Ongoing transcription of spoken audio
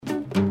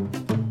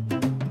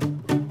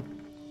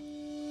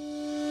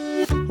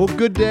Well,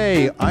 good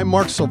day. I'm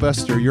Mark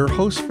Sylvester, your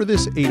host for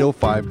this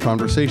 805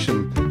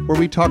 Conversation, where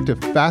we talk to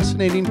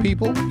fascinating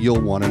people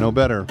you'll want to know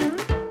better.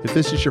 If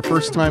this is your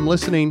first time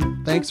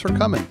listening, thanks for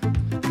coming.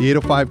 The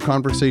 805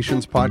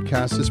 Conversations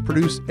podcast is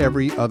produced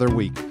every other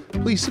week.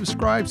 Please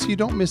subscribe so you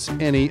don't miss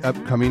any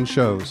upcoming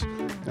shows.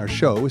 Our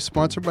show is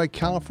sponsored by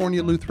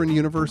California Lutheran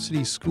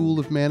University School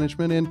of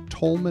Management and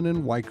Tolman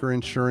 & Weicker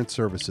Insurance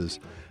Services.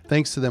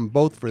 Thanks to them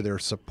both for their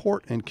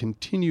support and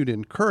continued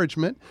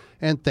encouragement.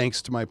 And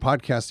thanks to my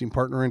podcasting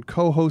partner and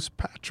co-host,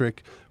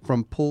 Patrick,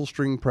 from Pull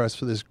String Press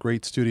for this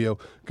great studio.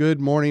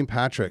 Good morning,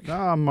 Patrick.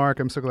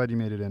 Mark, I'm so glad you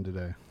made it in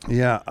today.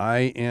 Yeah,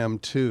 I am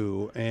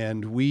too.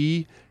 And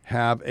we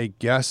have a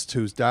guest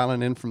who's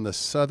dialing in from the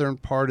southern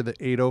part of the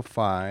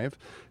 805.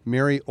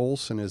 Mary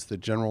Olson is the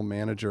general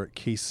manager at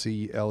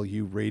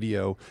KCLU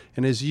Radio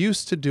and is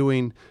used to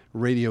doing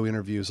radio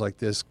interviews like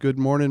this. Good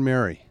morning,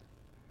 Mary.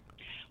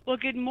 Well,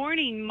 good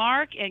morning,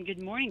 Mark, and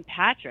good morning,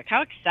 Patrick.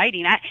 How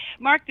exciting.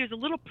 Mark, there's a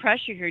little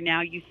pressure here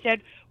now. You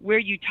said where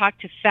you talk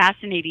to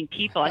fascinating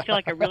people. I feel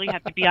like I really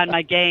have to be on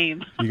my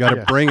game. You got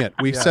to bring it.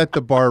 We've set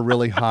the bar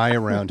really high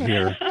around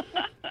here.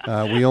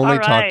 We only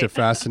talk to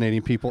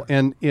fascinating people.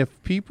 And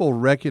if people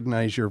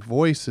recognize your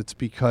voice, it's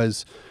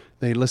because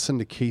they listen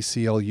to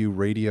KCLU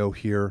Radio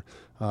here,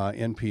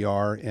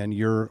 NPR, and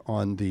you're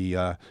on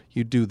the,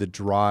 you do the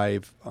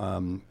drive,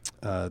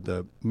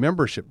 the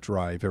membership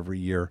drive every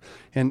year.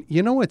 And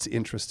you know what's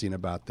interesting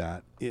about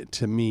that,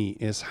 to me,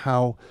 is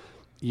how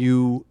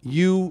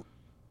you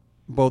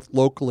both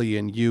locally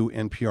and you,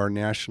 NPR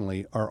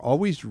nationally, are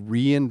always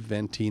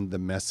reinventing the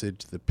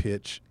message, the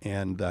pitch,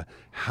 and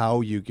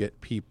how you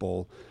get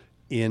people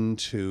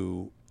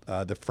into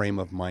the frame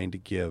of mind to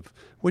give.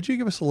 Would you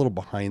give us a little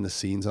behind the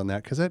scenes on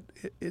that? Because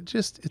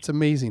it's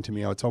amazing to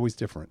me how it's always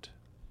different.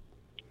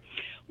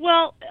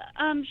 Well,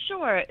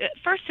 sure.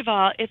 First of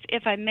all,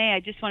 if I may, I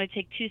just want to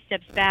take two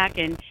steps back.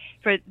 And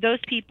for those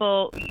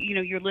people,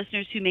 your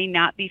listeners who may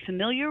not be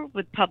familiar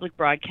with public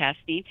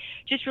broadcasting,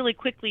 just really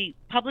quickly,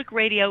 public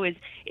radio is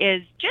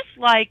just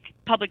like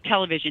public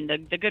television.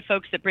 The good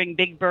folks that bring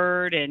Big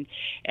Bird and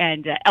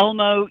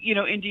Elmo,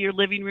 into your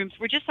living rooms,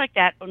 we're just like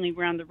that, only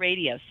we're on the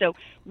radio. So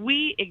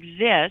we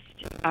exist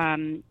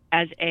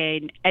as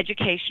an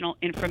educational,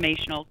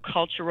 informational,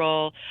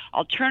 cultural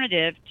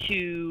alternative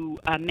to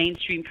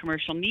mainstream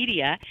commercial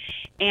media.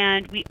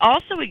 And we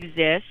also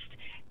exist,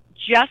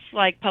 just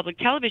like public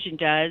television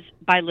does,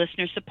 by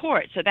listener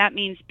support. So that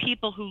means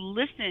people who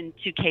listen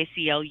to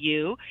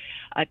KCLU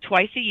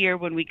twice a year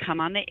when we come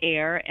on the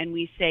air and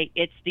we say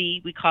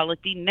we call it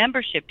the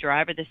membership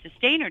drive or the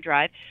sustainer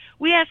drive.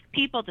 We ask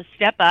people to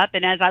step up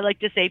and, as I like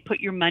to say, put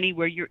your money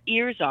where your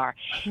ears are.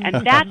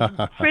 And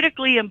that's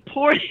critically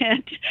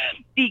important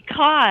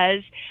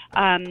because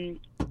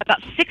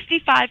about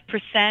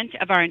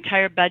 65% of our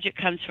entire budget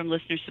comes from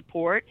listener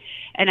support.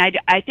 And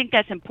I think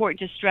that's important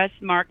to stress,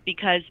 Mark,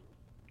 because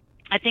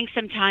I think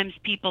sometimes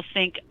people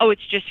think,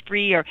 it's just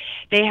free, or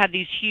they have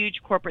these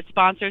huge corporate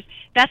sponsors.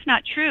 That's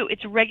not true.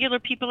 It's regular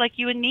people like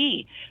you and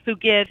me who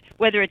give,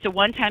 whether it's a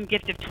one-time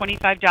gift of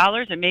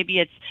 $25 or maybe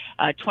it's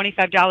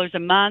 $25 a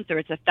month or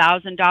it's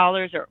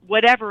 $1,000 or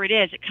whatever it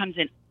is. It comes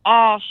in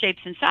all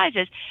shapes and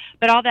sizes,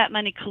 but all that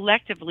money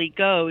collectively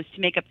goes to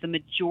make up the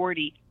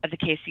majority of the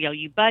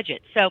KCLU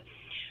budget. So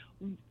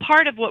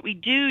part of what we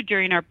do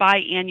during our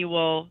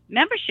biannual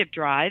membership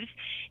drives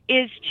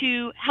is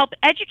to help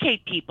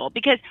educate people,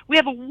 because we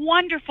have a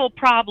wonderful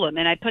problem,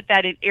 and I put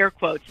that in air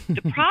quotes.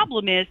 The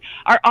problem is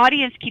our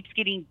audience keeps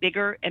getting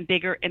bigger and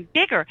bigger and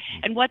bigger,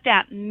 and what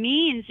that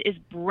means is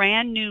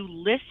brand new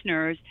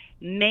listeners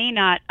may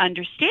not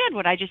understand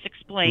what I just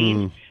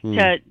explained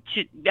to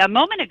a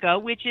moment ago,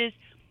 which is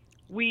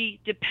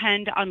we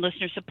depend on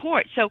listener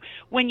support. So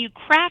when you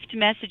craft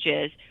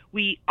messages,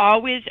 we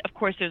always, of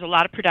course, there's a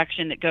lot of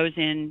production that goes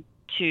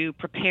into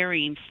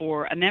preparing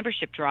for a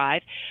membership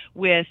drive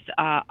with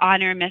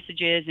on-air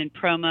messages and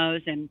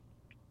promos, and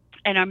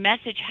our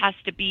message has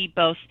to be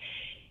both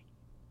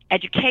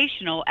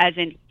educational, as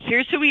in,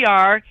 here's who we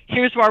are,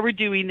 here's why we're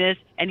doing this,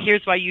 and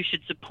here's why you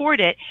should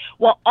support it,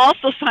 while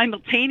also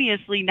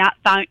simultaneously not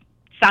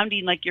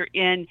sounding like you're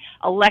in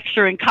a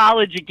lecture in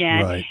college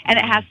again. Right. And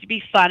it has to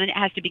be fun and it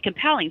has to be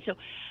compelling. So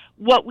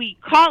what we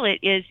call it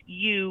is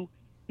you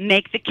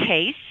make the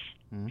case,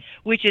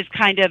 which is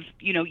kind of,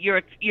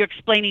 you're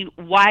explaining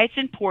why it's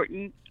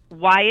important,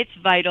 why it's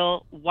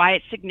vital, why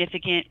it's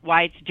significant,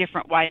 why it's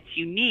different, why it's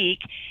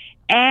unique,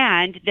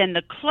 and then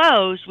the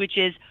close, which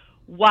is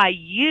why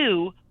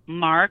you,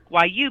 Mark,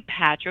 why you,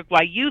 Patrick,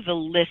 why you, the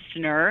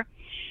listener,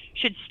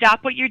 should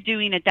stop what you're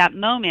doing at that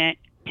moment,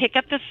 pick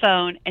up the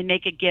phone, and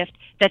make a gift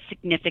that's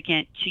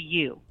significant to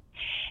you.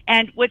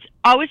 And what's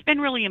always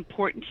been really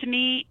important to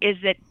me is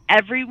that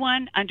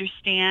everyone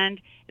understand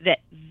that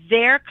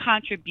their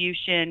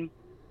contribution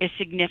is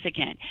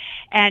significant.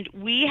 And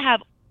we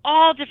have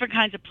all different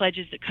kinds of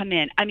pledges that come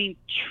in. I mean,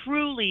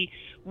 truly,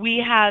 we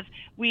have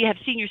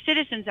senior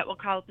citizens that will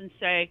call up and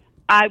say,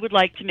 I would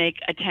like to make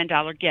a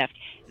 $10 gift.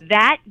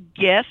 That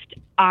gift,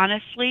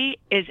 honestly,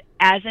 is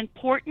as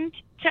important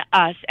to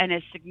us and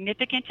as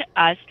significant to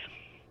us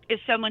is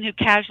someone who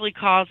casually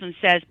calls and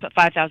says, put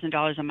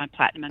 $5,000 on my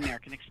Platinum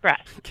American Express.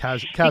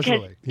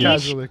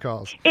 Casually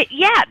calls.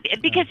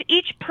 Because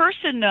each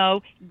person,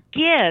 though,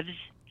 gives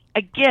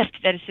a gift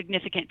that is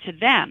significant to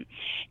them.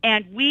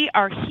 And we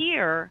are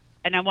here,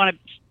 and I want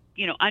to,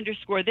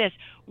 underscore this,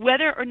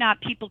 whether or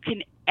not people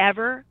can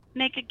ever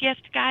make a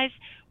gift, guys,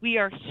 we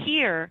are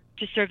here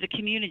to serve the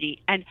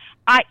community. And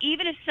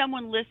even if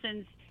someone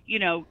listens,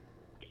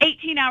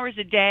 18 hours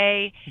a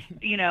day,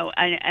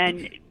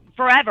 and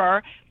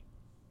forever,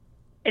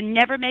 and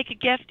never make a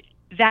gift,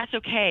 that's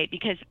okay,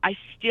 because I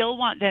still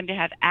want them to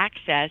have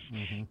access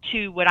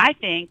to what I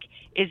think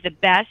is the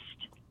best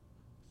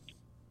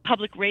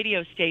public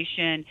radio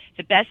station,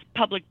 the best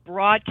public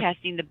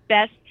broadcasting, the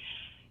best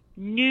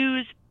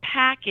news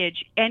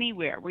package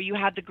anywhere, where you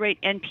have the great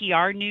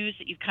NPR news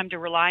that you've come to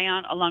rely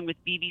on, along with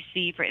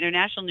BBC for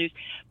international news.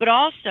 But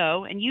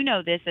also, and you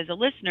know this as a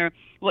listener,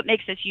 what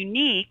makes us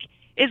unique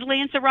is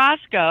Lance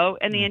Orozco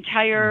and the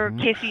entire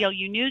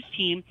KCLU news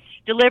team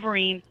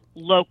delivering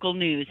local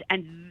news.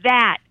 And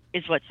that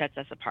is what sets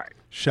us apart.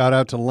 Shout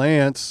out to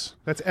Lance.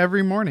 That's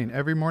every morning.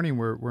 Every morning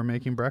we're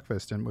making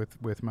breakfast and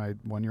with my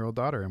 1-year-old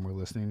daughter, and we're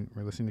listening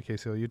to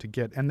KCLU to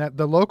get, and that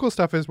the local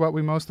stuff is what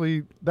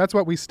that's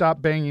what we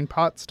stop banging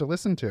pots to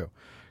listen to,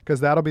 because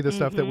that'll be the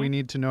stuff that we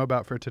need to know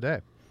about for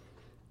today.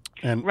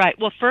 And right.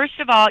 Well, first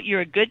of all,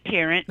 you're a good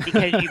parent,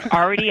 because you've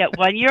already at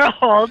 1 year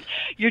old,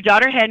 your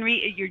daughter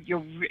Henry,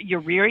 you're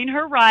rearing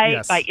her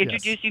right by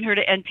introducing her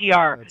to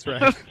NPR. That's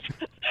right.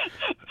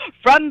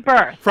 From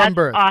birth. From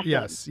birth. Awesome.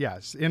 Yes.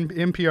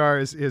 NPR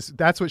is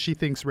that's what she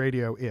thinks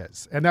radio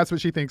is, and that's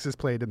what she thinks is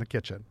played in the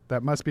kitchen.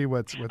 That must be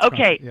what's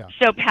okay. Yeah.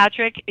 So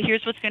Patrick,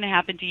 here's what's going to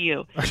happen to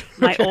you.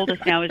 My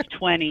oldest now is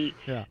 20.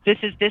 Yeah. This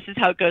is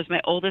how it goes.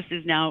 My oldest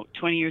is now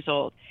 20 years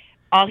old.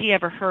 All he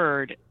ever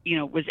heard,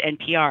 was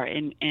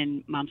NPR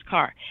in Mom's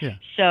car. Yeah.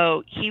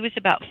 So he was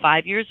about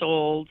 5 years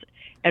old,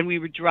 and we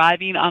were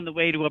driving on the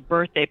way to a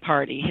birthday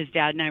party. His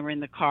dad and I were in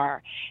the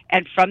car,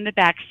 and from the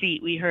back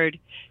seat we heard,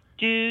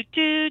 do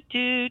do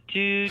do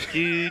do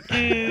do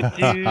do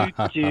do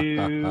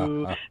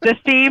do, the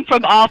theme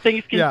from All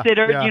Things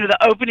Considered. The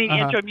opening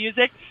intro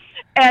music.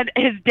 And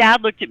his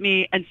dad looked at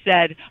me and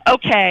said,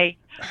 "Okay,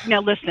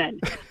 now listen,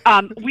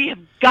 we have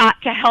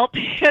got to help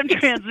him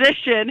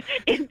transition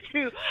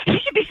into, he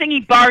should be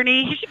singing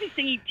Barney, he should be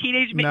singing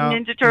Teenage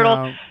Mutant Ninja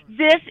Turtles.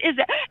 This is,"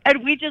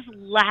 and we just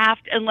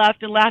laughed and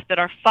laughed and laughed that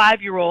our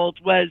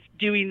 5-year-old was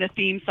doing the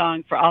theme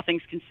song for All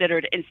Things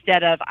Considered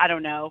instead of, I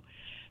don't know,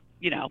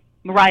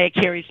 Mariah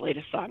Carey's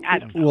latest song. I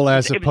don't know. Well,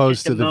 as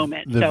opposed to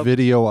the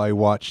video I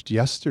watched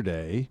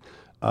yesterday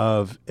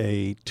of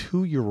a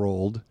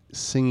 2-year-old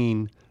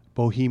singing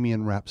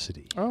Bohemian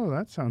Rhapsody. Oh,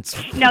 that sounds...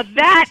 Now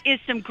that is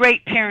some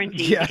great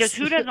parenting, because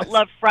who doesn't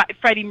love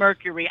Freddie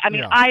Mercury? I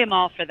mean, I am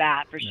all for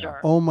that, for sure.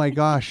 Oh my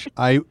gosh.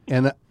 I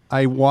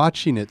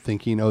watching it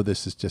thinking, oh,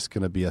 this is just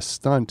going to be a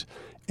stunt.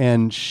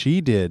 And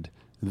she did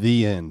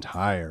the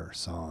entire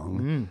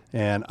song.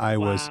 And I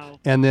was,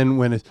 and then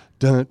when it's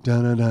dun,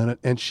 dun, dun, dun,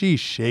 and she's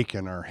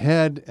shaking her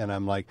head, and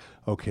I'm like,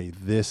 okay,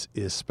 this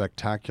is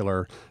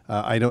spectacular.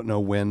 I don't know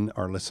when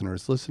our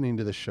listeners listening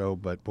to the show,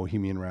 but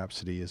Bohemian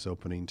Rhapsody is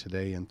opening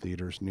today in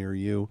theaters near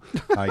you.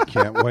 I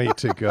can't wait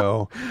to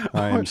go.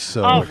 I'm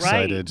so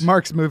excited.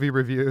 Mark's movie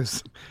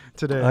reviews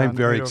today. I'm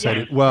very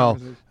excited. Well,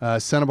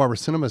 Santa Barbara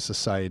Cinema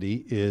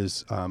Society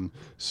is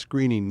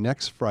screening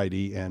next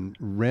Friday, and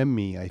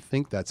Remy, I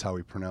think that's how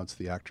we pronounce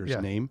the actor's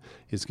name,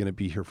 is going to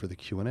be here for the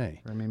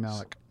Q&A. Remy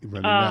Malek.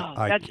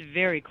 That's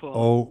very cool.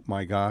 Oh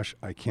my gosh,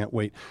 I can't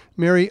wait.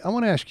 Mary, I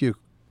want to ask you,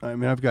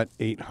 I've got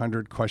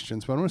 800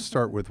 questions, but I want to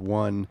start with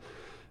one.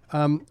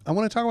 I want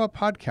to talk about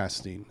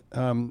podcasting.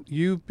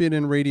 You've been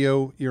in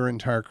radio your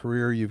entire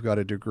career. You've got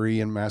a degree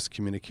in mass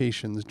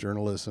communications,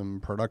 journalism,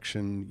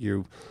 production.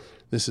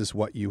 This is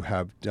what you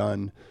have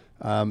done.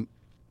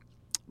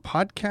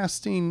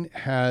 Podcasting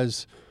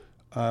has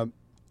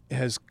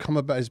come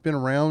about, has been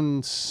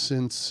around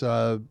since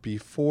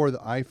before the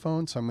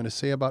iPhone, so I'm going to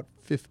say about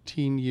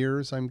 15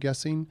 years, I'm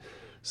guessing.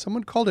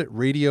 Someone called it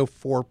Radio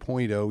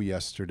 4.0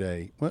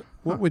 yesterday. What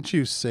would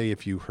you say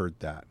if you heard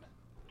that?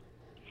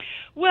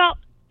 Well,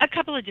 a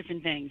couple of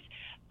different things.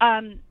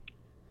 I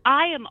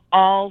am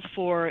all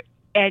for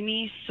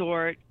any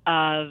sort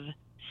of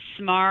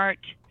smart,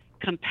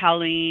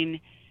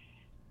 compelling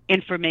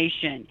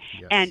information.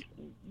 Yes. And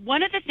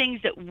one of the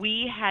things that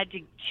we had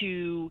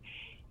to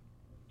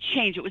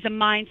change, it was a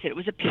mindset, it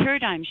was a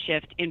paradigm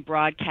shift in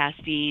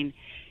broadcasting,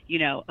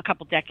 a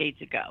couple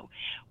decades ago,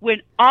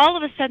 when all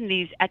of a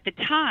sudden at the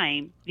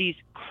time, these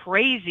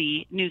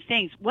crazy new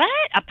things. What?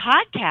 A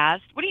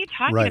podcast? What are you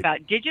talking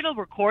about? Digital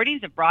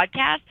recordings of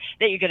broadcasts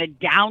that you're going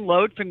to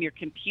download from your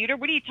computer?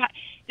 What are you talking?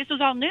 This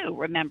was all new,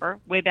 remember,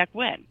 way back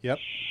when. Yep.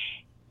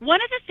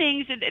 One of the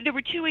things, there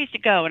were two ways to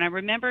go, and I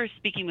remember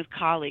speaking with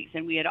colleagues,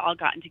 and we had all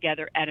gotten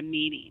together at a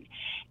meeting.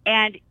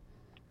 And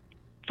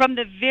from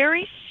the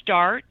very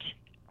start,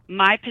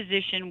 my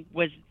position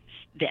was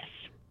this.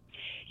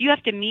 You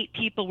have to meet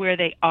people where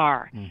they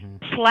are.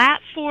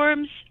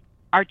 Platforms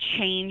are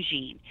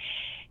changing.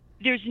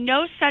 There's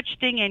no such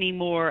thing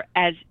anymore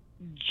as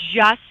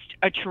just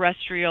a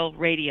terrestrial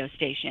radio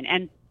station.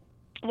 And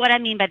what I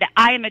mean by that,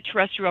 I am a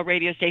terrestrial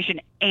radio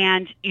station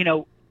and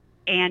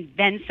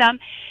then some.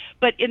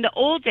 But in the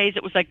old days,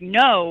 it was like,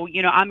 no,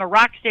 I'm a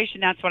rock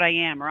station, that's what I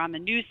am, or I'm a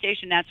news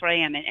station, that's what I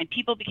am. And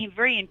people became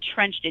very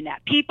entrenched in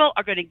that. People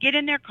are going to get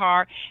in their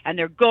car and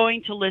they're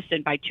going to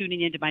listen by tuning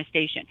into my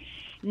station.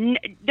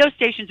 Those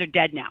stations are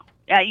dead now.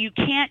 You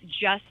can't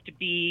just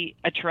be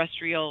a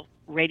terrestrial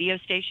radio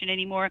station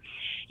anymore.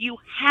 You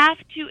have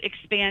to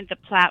expand the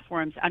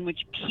platforms on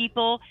which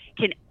people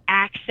can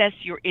access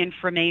your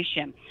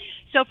information.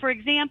 So, for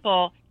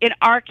example, in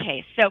our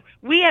case, so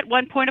we at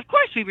one point, of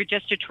course, we were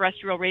just a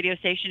terrestrial radio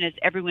station as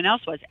everyone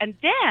else was. And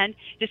then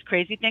this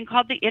crazy thing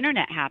called the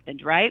internet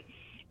happened, right?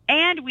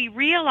 And we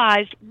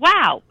realized,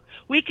 wow,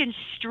 we can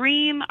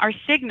stream our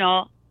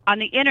signal on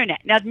the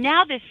internet.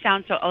 Now this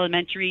sounds so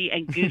elementary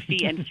and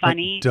goofy and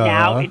funny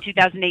now in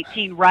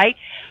 2018, right?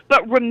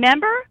 But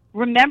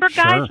remember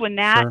guys, when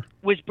that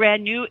was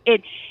brand new,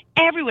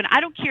 everyone, I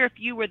don't care if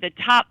you were the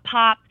top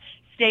pop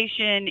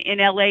station in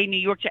LA, New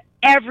York,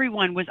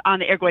 everyone was on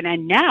the air going,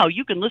 and now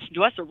you can listen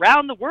to us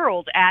around the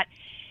world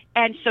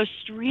and so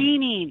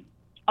streaming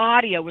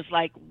audio was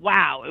like,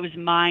 wow, it was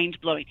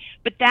mind-blowing.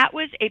 But that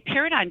was a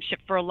paradigm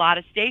shift for a lot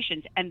of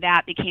stations, and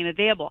that became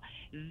available.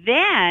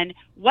 Then,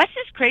 what's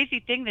this crazy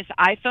thing, this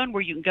iPhone,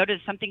 where you can go to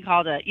something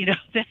called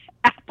the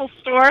Apple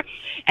Store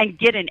and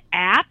get an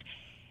app?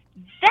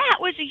 That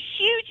was a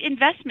huge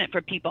investment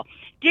for people.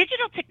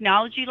 Digital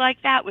technology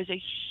like that was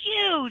a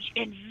huge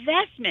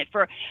investment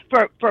for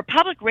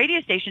public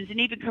radio stations and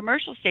even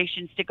commercial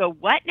stations to go,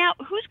 what now?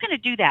 Who's going to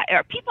do that?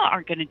 Or people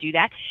aren't going to do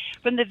that.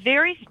 From the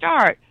very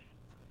start,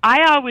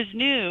 I always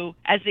knew,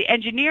 as the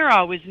engineer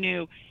always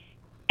knew,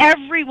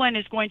 everyone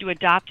is going to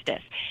adopt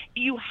this.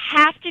 You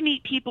have to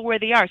meet people where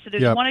they are. So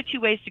there's one of two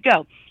ways to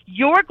go.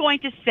 You're going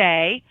to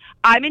say,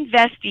 I'm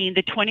investing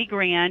the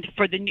 $20,000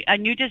 for a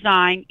new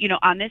design,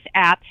 on this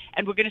app,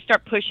 and we're going to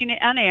start pushing it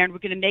on air, and we're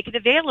going to make it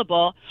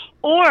available.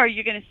 Or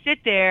you're going to sit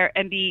there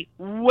and be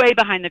way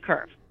behind the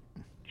curve.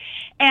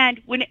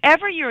 And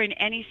whenever you're in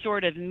any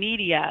sort of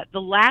media,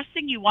 the last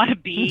thing you want to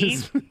be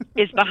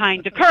is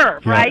behind the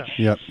curve, right?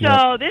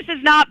 So this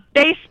is not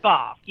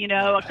baseball.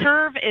 A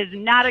curve is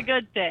not a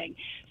good thing.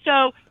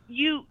 So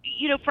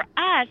for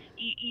us,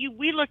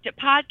 we looked at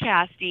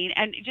podcasting,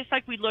 and just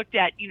like we looked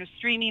at,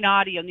 streaming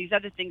audio and these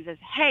other things as,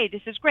 hey,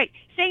 this is great.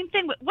 Same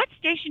thing. What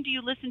station do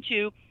you listen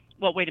to?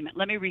 Well, wait a minute.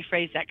 Let me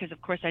rephrase that, because,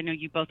 of course, I know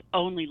you both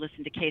only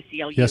listen to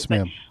KCLU. Yes,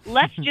 ma'am. But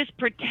let's just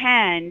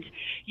pretend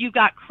you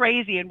got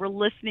crazy and we're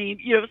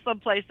listening,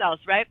 someplace else,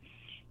 right?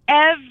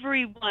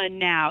 Everyone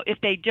now,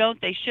 if they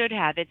don't, they should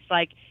have. It's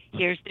like,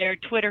 here's their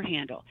Twitter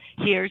handle.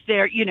 Here's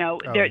their,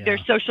 their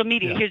social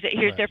media.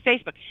 Here's their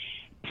Facebook.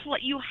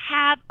 You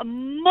have a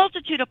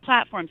multitude of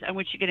platforms on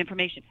which you get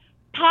information.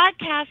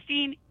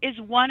 Podcasting is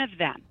one of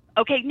them.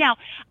 Okay, now,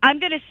 I'm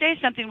going to say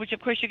something which,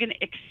 of course, you're going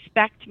to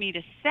expect me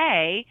to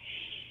say.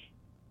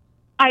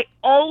 I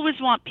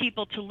always want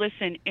people to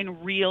listen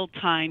in real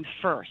time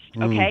first,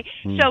 okay?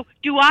 So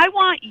do I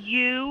want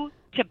you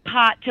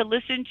to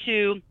listen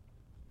to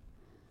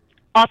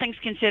All Things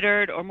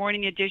Considered or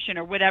Morning Edition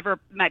or whatever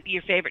might be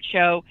your favorite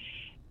show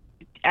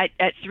at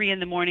 3 in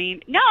the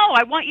morning? No,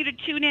 I want you to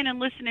tune in and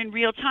listen in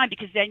real time,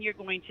 because then you're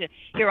going to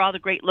hear all the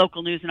great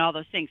local news and all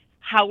those things.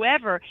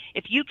 However,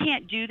 if you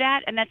can't do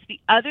that, and that's the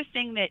other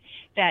thing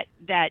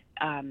that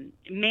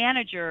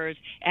managers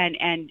and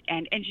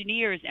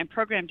engineers and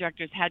program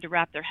directors had to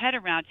wrap their head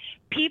around,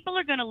 people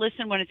are going to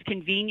listen when it's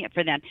convenient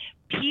for them.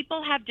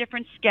 People have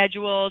different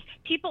schedules.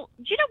 People,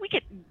 we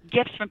get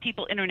gifts from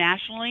people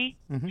internationally.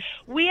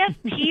 We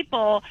have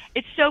people,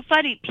 it's so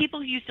funny, people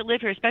who used to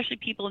live here, especially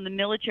people in the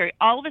military,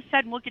 all of a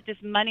sudden we'll get this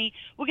money,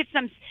 we'll get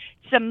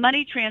some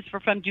money transfer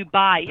from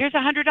Dubai. Here's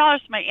 $100 for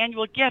my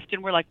annual gift.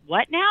 And we're like,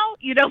 what now?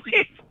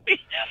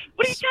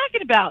 What are you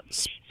talking about?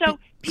 So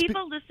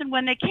people listen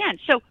when they can.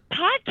 So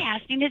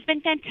podcasting has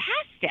been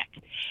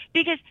fantastic,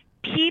 because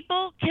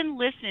people can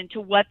listen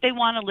to what they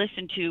want to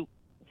listen to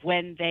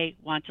when they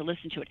want to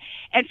listen to it.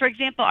 And for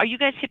example, are you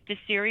guys hip to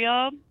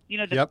Serial?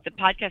 The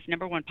podcast,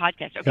 #1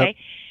 podcast, okay?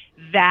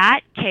 That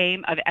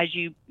came, as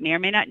you may or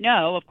may not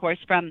know, of course,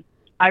 from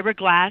Ira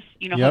Glass,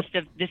 host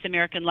of This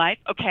American Life,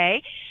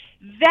 okay?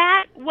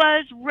 That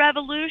was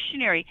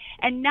revolutionary.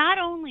 And not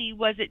only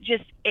was it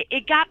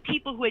it got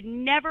people who had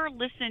never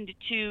listened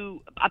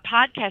to a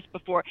podcast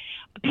before,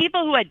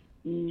 people who had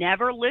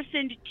never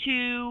listened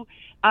to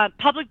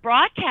public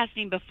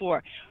broadcasting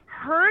before,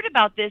 heard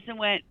about this and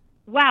went,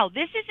 wow,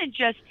 this isn't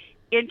just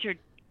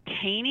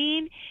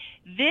entertaining,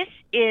 this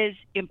is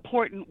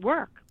important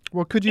work.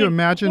 Well, could you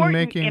imagine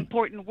making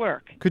important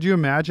work? Could you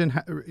imagine,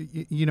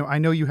 I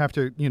know you have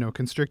to,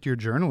 constrict your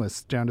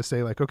journalists down to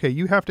say, like, okay,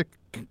 you have to,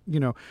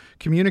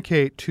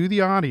 communicate to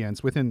the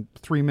audience within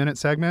 3-minute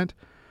segment.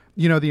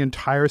 the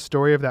entire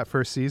story of that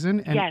first season,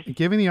 and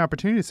giving the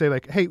opportunity to say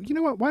like, hey, you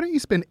know what? Why don't you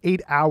spend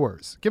 8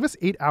 hours? Give us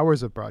 8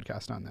 hours of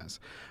broadcast on this.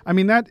 I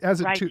mean, that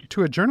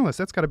to a journalist,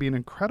 that's got to be an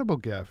incredible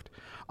gift.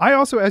 I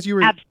also, as you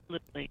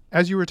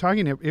were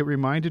talking, it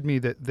reminded me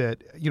that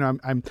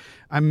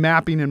I'm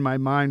mapping in my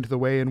mind the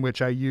way in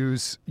which I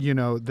use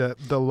the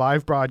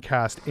live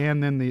broadcast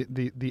and then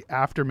the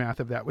aftermath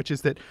of that, which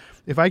is that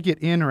if I get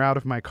in or out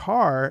of my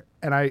car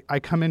and I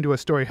come into a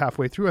story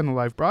halfway through on the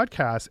live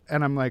broadcast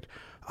and I'm like,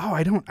 oh,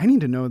 I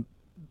need to know,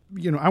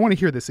 I want to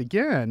hear this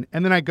again.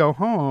 And then I go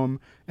home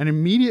and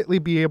immediately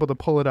be able to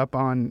pull it up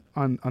on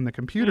the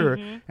computer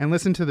and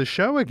listen to the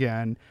show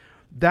again.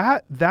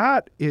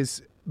 That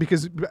is,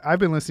 because I've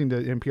been listening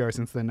to NPR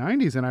since the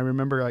 90s, and I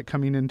remember like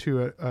coming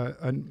into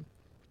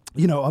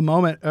a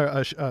moment,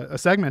 a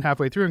segment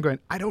halfway through and going,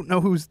 I don't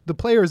know who the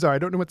players are. I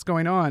don't know what's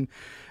going on.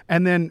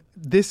 And then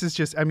this is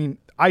just, I mean,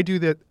 I do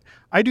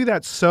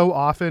that so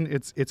often,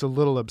 it's a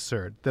little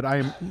absurd that I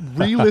am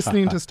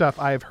re-listening to stuff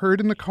I have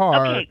heard in the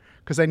car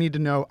because I need to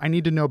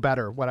know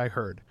better what I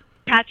heard.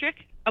 Patrick,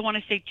 I want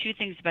to say 2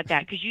 things about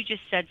that, because you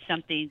just said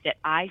something that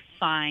I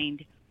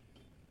find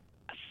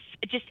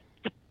just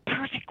the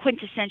perfect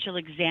quintessential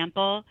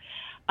example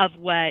of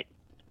what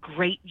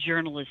great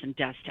journalism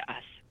does to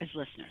us as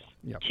listeners.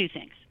 Yep. 2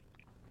 things.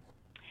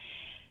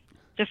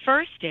 The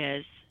first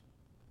is,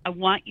 I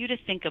want you to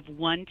think of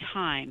one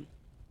time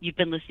you've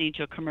been listening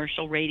to a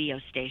commercial radio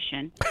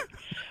station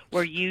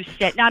where you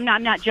said, no,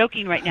 I'm not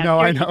joking right now. No,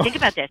 I know. Think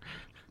about this.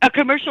 A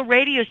commercial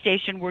radio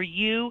station where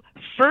you,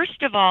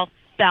 first of all,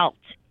 felt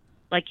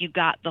like you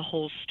got the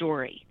whole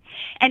story.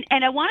 And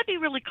I want to be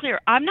really clear.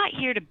 I'm not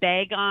here to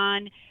bag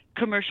on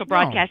commercial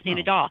broadcasting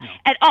at all.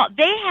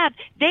 They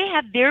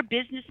have their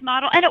business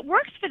model, and it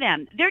works for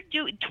them. They're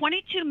doing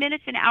 22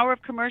 minutes an hour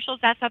of commercials.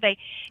 That's how they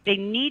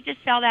need to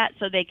sell that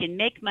so they can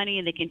make money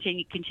and they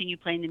continue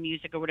playing the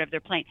music or whatever they're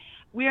playing.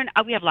 We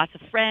have lots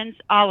of friends,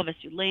 all of us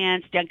do.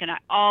 Lance, Duncan,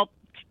 all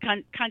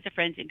kinds of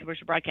friends in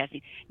commercial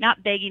broadcasting.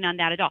 Not begging on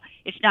that at all.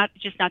 It's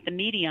just not the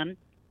medium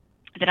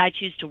that I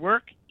choose to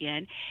work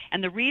in.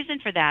 And the reason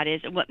for that is,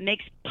 and what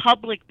makes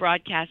public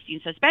broadcasting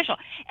so special,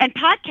 and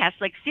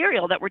podcasts like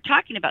Serial that we're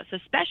talking about so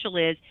special,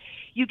 is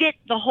you get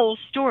the whole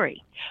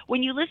story.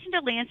 When you listen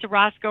to Lance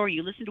Orozco, or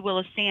you listen to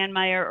Willis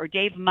Sandmeyer or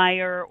Dave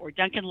Meyer or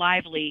Duncan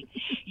Lively,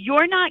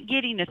 you're not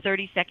getting a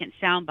 30-second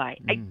soundbite.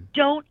 I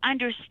don't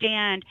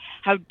understand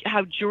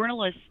how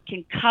journalists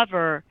can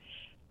cover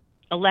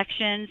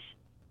elections,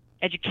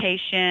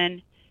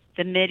 education,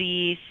 the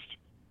Mideast,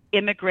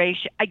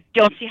 immigration. I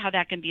don't see how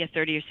that can be a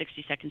 30 or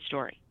 60-second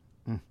story.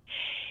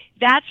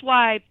 That's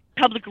why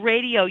public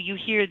radio, you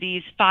hear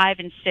these 5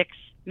 and 6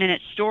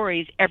 minute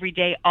stories every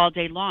day, all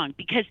day long,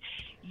 because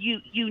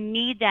you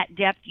need that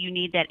depth, you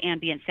need that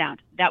ambient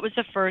sound. That was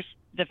the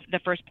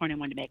first point I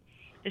wanted to make.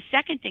 The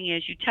second thing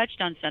is, you touched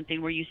on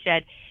something where you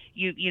said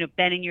you've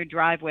been in your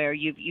driveway, or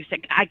you said,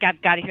 I've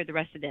got to hear the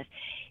rest of this.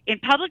 In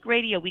public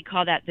radio, we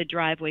call that the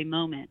driveway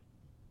moment.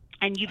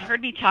 And you've heard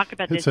me talk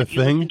about this if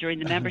you listen during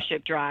the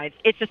membership drive.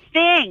 It's a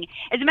thing.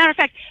 As a matter of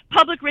fact,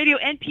 public radio,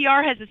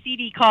 NPR has a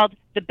CD called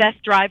The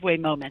Best Driveway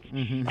Moments.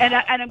 And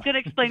I'm going to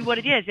explain what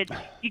it is.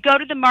 You go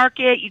to the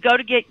market, you go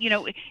to get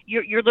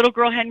your little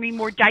girl Henry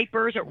Moore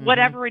diapers or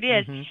whatever it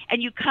is,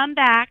 and you come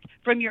back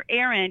from your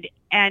errand,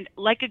 and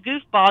like a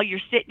goofball,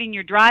 you're sitting in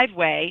your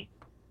driveway.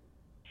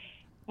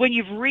 When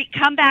you've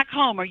come back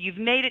home, or you've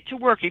made it to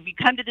work, if you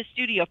come to the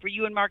studio for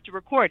you and Mark to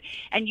record,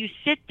 and you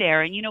sit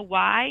there, and you know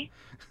why?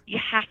 You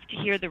have to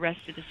hear the rest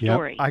of the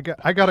story. Yep.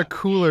 I got a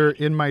cooler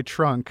in my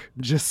trunk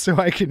just so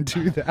I can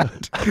do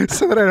that,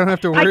 so that I don't have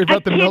to worry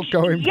about the milk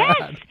going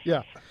bad.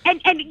 Yeah.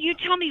 And you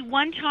tell me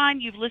one time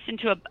you've listened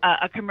to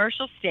a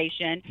commercial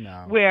station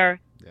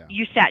where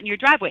you sat in your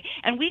driveway.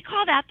 And we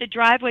call that the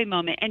driveway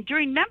moment. And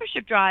during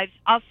membership drives,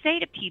 I'll say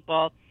to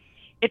people,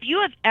 if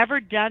you have ever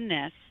done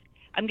this,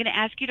 I'm going to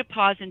ask you to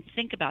pause and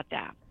think about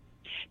that.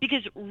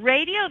 Because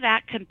radio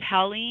that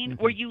compelling,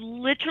 where you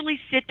literally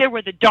sit there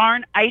where the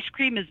darn ice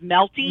cream is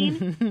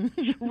melting,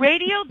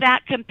 radio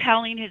that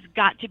compelling has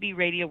got to be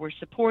radio we're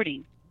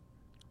supporting.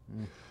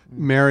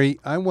 Mary,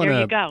 there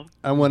you go.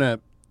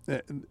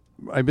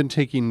 I've been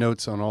taking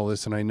notes on all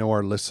this, and I know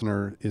our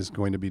listener is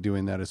going to be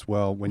doing that as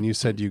well. When you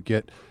said you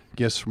get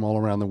gifts from all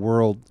around the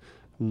world,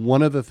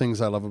 one of the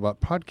things I love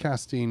about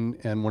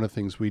podcasting, and one of the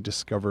things we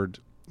discovered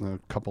a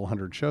couple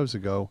hundred shows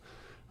ago,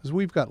 is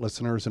we've got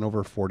listeners in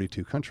over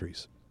 42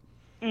 countries.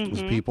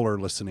 People are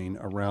listening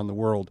around the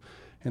world.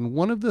 And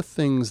one of the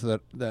things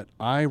that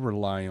I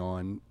rely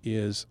on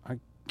is, I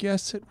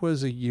guess it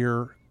was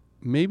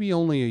maybe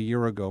only a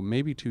year ago,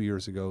 maybe 2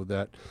 years ago,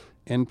 that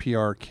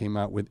NPR came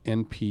out with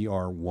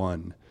NPR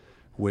One,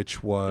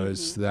 which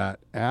was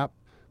that app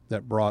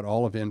that brought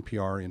all of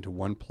NPR into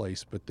one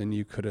place, but then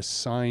you could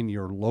assign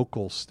your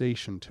local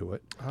station to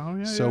it.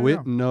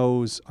 It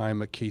knows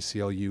I'm a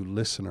KCLU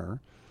listener.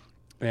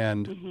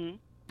 And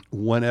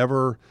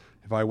whenever,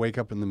 if I wake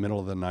up in the middle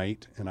of the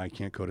night and I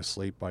can't go to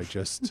sleep, I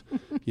just,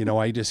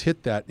 I just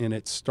hit that, and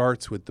it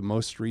starts with the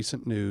most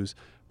recent news,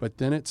 but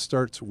then it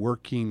starts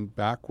working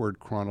backward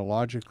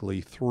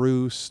chronologically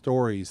through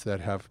stories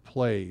that have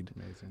played.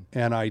 Amazing.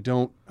 And I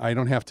don't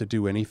have to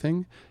do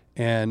anything,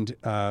 and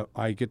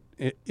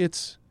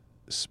it's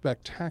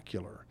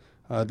spectacular.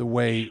 The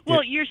way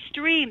your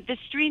stream, the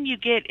stream you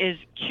get is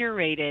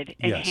curated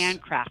and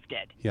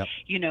handcrafted. Yep.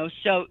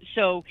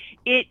 So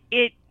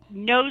it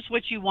knows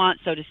what you want,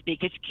 so to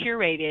speak. It's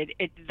curated.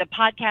 The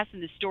podcast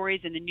and the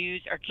stories and the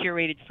news are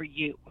curated for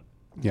you.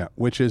 Yeah,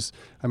 which is,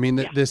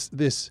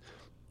 this.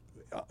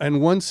 In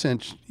one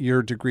sense,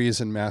 your degree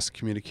is in mass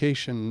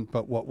communication,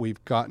 but what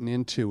we've gotten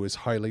into is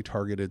highly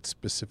targeted,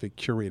 specific,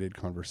 curated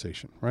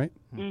conversation, right?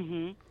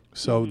 Mm-hmm.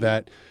 So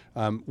that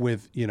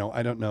with,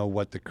 I don't know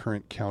what the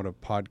current count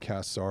of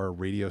podcasts are,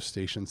 radio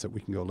stations that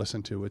we can go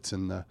listen to. It's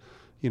in the,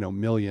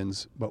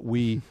 millions, but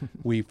we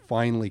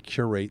finally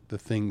curate the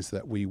things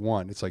that we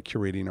want. It's like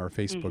curating our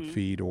Facebook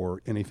feed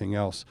or anything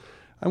else.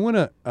 I want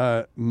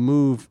to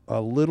move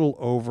a little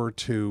over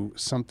to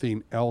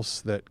something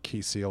else that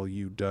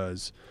KCLU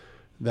does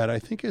that I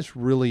think is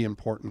really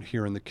important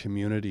here in the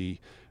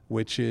community,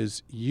 which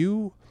is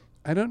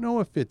I don't know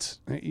if it's,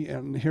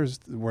 and here's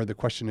where the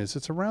question is,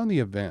 it's around the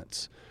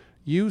events.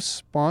 You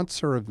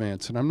sponsor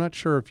events, and I'm not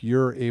sure if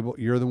you're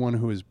the one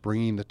who is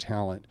bringing the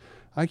talent.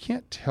 I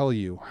can't tell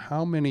you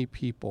how many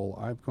people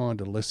I've gone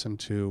to listen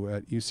to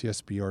at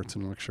UCSB Arts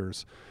and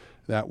Lectures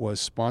that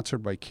was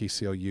sponsored by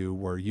KCLU,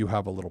 where you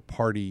have a little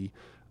party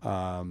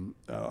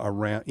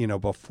around,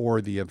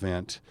 before the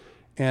event.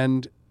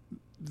 And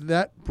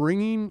that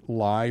bringing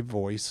live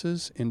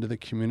voices into the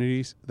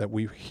communities that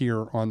we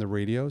hear on the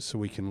radio so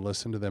we can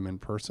listen to them in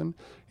person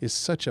is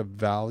such a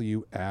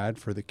value add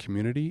for the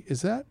community.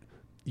 Is that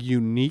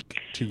unique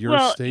to your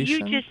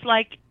station?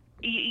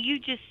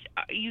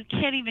 You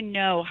can't even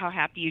know how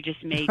happy you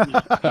just made me.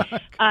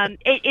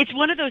 It's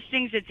one of those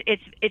things.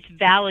 It's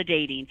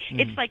validating.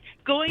 It's like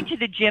going to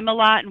the gym a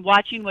lot and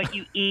watching what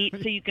you eat,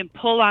 so you can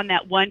pull on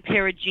that one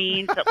pair of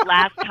jeans that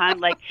last time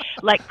like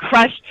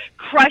crushed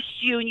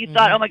you, and you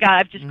thought, oh my God,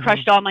 I've just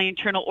crushed all my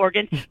internal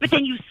organs. But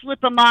then you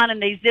slip them on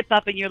and they zip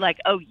up, and you're like,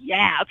 oh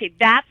yeah, okay,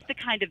 that's the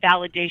kind of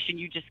validation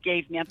you just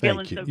gave me. I'm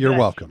feeling so good. You're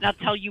welcome. And I'll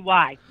tell you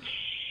why.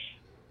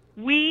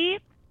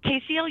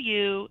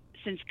 KCLU,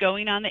 since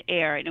going on the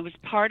air, and it was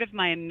part of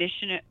my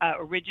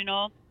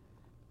original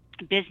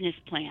business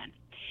plan.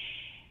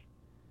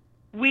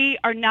 We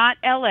are not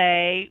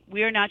LA,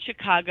 we are not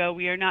Chicago,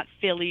 we are not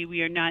Philly,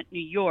 we are not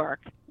New York.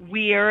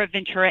 We are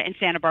Ventura and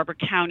Santa Barbara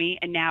County,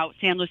 and now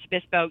San Luis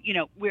Obispo,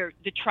 we're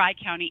the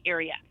Tri-County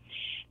area.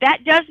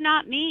 That does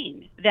not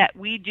mean that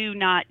we do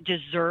not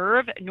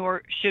deserve,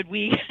 nor should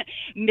we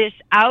miss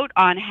out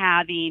on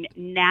having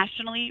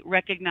nationally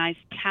recognized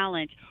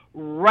talent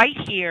right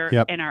here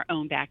in our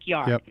own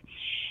backyard. Yep.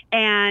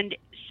 And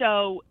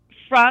so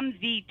from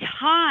the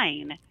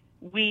time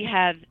we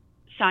have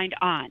signed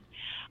on,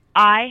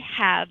 I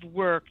have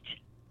worked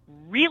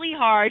really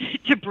hard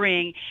to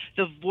bring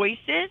the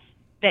voices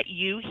that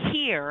you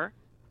hear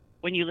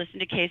when you listen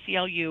to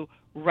KCLU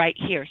right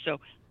here. So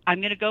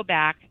I'm going to go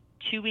back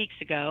 2 weeks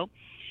ago.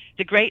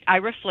 The great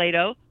Ira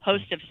Flato,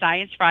 host of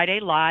Science Friday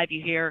Live,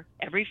 you hear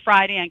every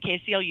Friday on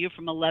KCLU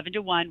from 11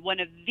 to 1, one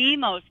of the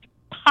most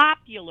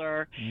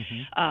popular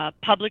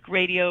public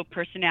radio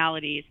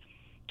personalities,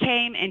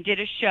 came and did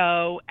a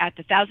show at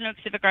the Thousand Oaks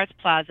Civic Arts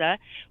Plaza.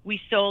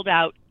 We sold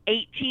out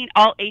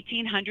all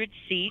 1,800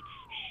 seats.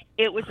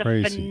 It was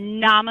Crazy. A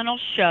phenomenal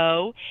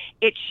show.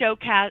 It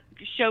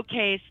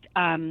showcased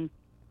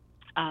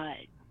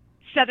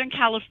Southern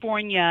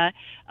California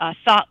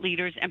thought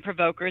leaders and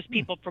provokers,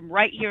 people from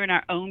right here in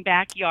our own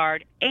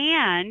backyard.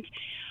 And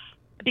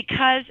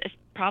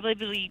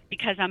probably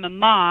because I'm a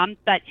mom,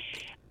 but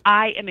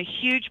I am a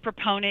huge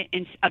proponent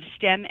of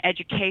STEM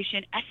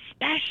education,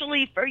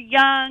 especially for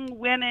young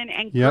women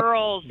and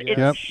girls.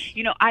 Yep.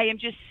 I am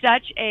just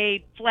such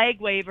a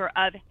flag waver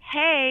of,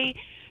 hey,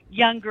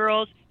 young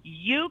girls,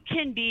 you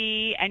can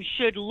be and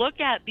should look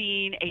at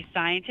being a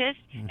scientist,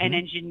 an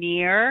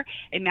engineer,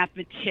 a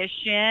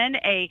mathematician,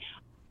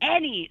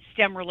 any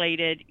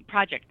STEM-related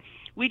project.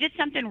 We did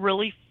something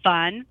really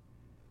fun.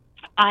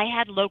 I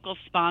had local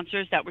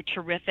sponsors that were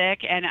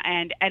terrific, and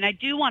I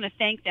do want to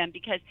thank them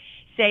because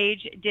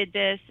Sage did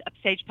this,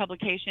 Sage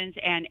Publications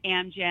and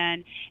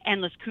Amgen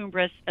and Las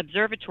Cumbres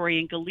Observatory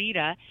in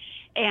Goleta,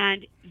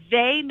 and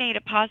they made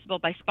it possible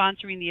by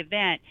sponsoring the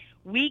event.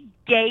 We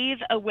gave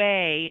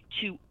away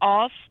to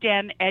all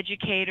STEM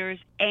educators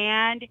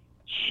and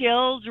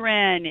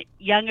children,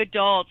 young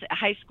adults,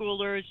 high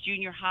schoolers,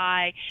 junior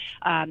high,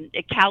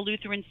 Cal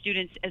Lutheran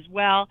students as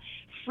well,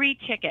 free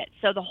tickets.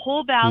 So the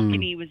whole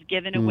balcony was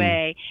given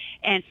away,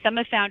 and some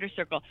of Founder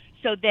Circle.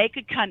 So they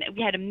could come.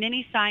 We had a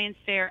mini science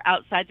fair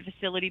outside the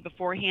facility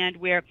beforehand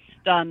where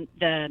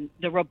the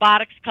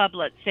robotics club,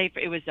 let's say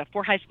it was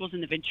 4 high schools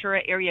in the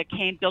Ventura area,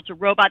 built a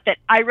robot that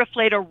Ira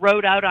Flato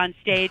rode out on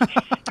stage.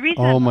 The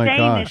reason I'm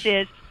saying this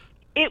is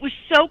It was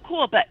so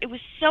cool, but it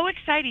was so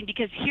exciting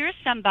because here's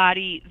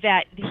somebody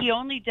that he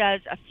only does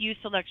a few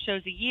select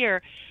shows a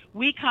year.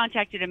 We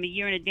contacted him a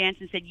year in advance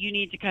and said, you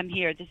need to come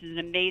here. This is an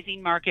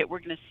amazing market. We're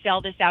going to sell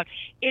this out.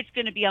 It's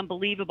going to be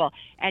unbelievable.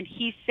 And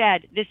he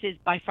said, this is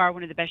by far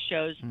one of the best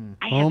shows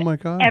I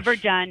have ever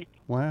done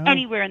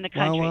anywhere in the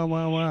country.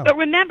 Wow. But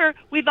remember,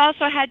 we've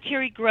also had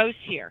Terry Gross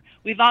here.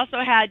 We've also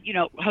had,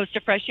 host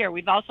of Fresh Air.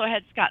 We've also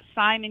had Scott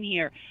Simon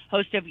here,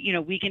 host of,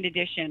 Weekend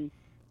Edition.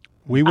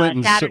 We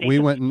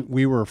went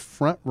we were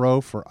front row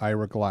for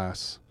Ira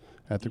Glass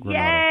at the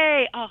Granada.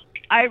 Yay! Oh,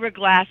 Ira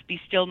Glass, be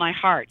still my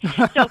heart.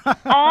 So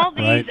all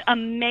these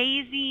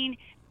amazing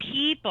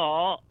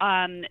people,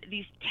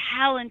 these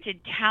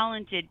talented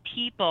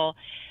people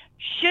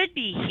should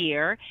be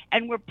here,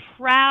 and we're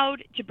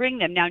proud to bring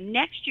them. Now,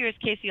 next year is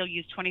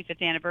KCLU's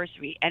 25th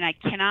anniversary, and I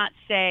cannot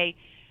say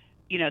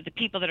the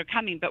people that are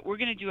coming, but we're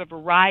going to do a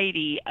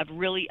variety of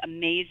really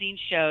amazing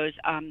shows.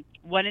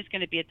 One is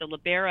going to be at the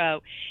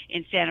Libero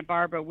in Santa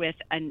Barbara with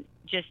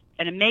just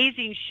an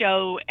amazing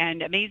show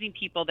and amazing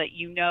people that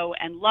you know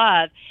and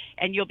love,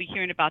 and you'll be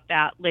hearing about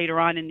that later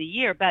on in the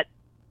year. But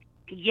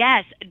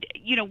yes,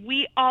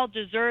 we all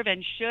deserve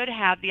and should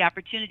have the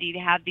opportunity to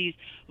have these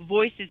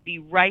voices be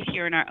right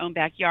here in our own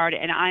backyard,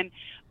 and I'm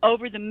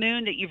over the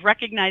moon that you've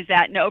recognized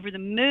that, and over the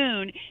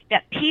moon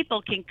that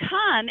people can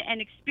come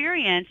and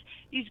experience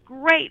these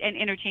great and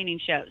entertaining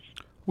shows.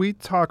 We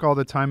talk all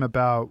the time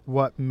about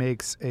what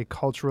makes a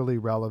culturally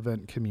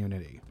relevant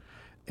community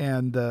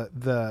and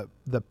the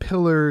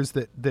pillars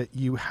that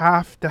you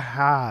have to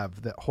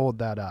have that hold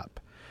that up.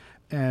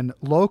 And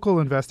local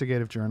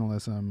investigative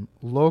journalism,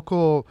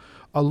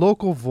 a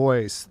local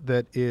voice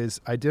that is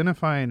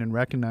identifying and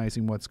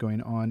recognizing what's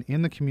going on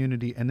in the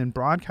community and then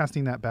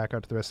broadcasting that back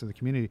out to the rest of the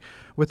community.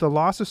 With the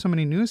loss of so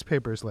many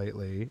newspapers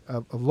lately,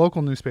 of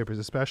local newspapers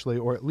especially,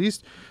 or at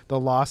least the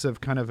loss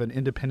of kind of an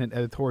independent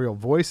editorial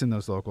voice in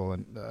those local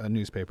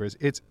newspapers,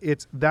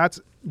 that's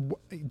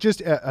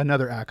just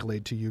another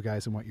accolade to you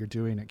guys and what you're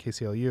doing at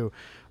KCLU.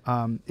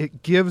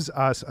 It gives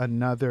us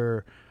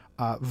another...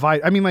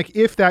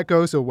 if that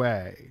goes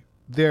away,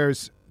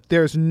 there's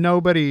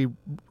nobody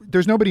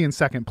in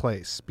second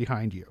place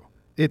behind you.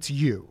 It's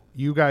you.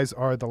 You guys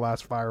are the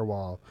last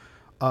firewall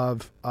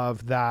of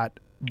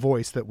that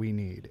voice that we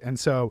need. And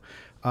so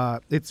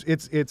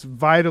it's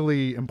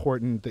vitally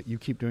important that you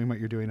keep doing what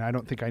you're doing. I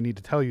don't think I need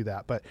to tell you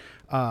that, but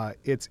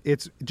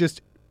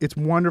it's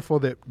wonderful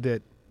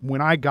that when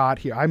I got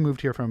here, I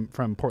moved here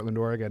from Portland,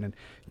 Oregon, and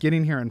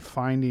getting here and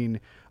finding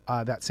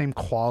that same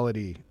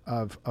quality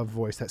of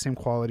voice, that same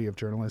quality of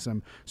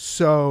journalism,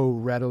 so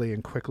readily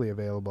and quickly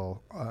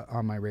available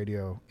on my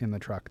radio in the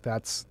truck.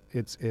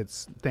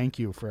 It's thank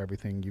you for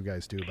everything you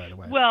guys do, by the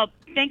way. Well,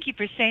 thank you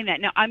for saying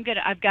that. Now you're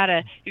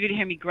gonna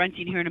hear me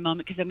grunting here in a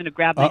moment because I'm gonna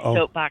grab my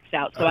soapbox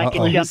out so I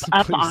can jump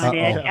up on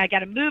it. I got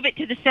to move it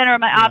to the center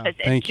of my office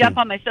and jump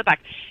on my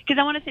soapbox because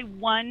I want to say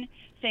one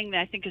thing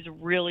that I think is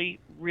really,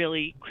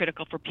 really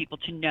critical for people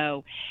to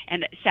know,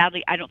 and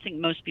sadly, I don't think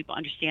most people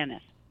understand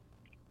this.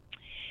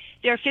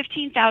 There are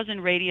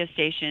 15,000 radio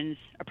stations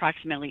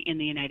approximately in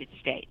the United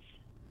States.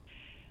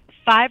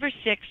 5 or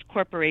 6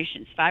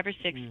 corporations, 5 or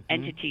 6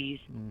 entities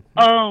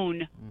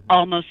own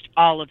almost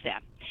all of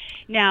them.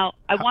 Now,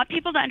 I want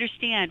people to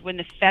understand when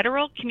the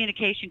Federal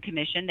Communication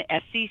Commission, the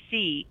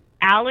FCC,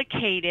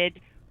 allocated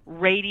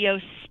radio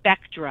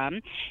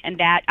spectrum, and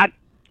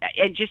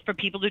just for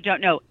people who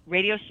don't know,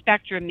 radio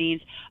spectrum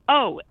means,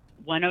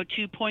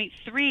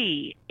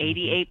 102.3,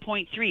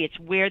 88.3. It's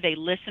where they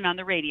listen on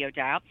the radio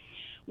dial.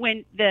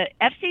 When the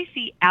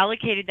FCC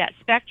allocated that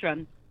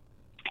spectrum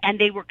and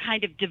they were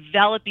kind of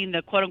developing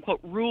the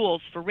quote-unquote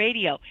rules for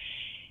radio,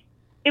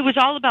 it was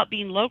all about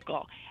being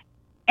local.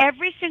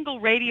 Every single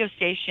radio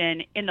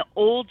station in the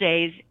old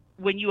days,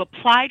 when you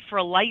applied for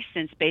a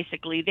license,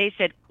 basically, they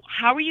said,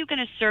 how are you going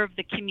to serve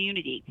the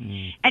community?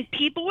 And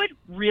people would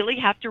really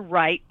have to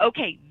write,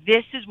 okay,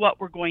 this is what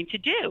we're going to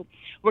do.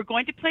 We're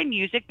going to play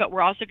music, but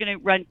we're also going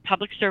to run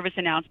public service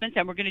announcements,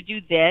 and we're going to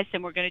do this,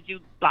 and we're going to do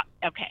blah.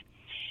 Okay.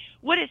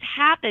 What has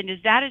happened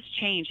is that has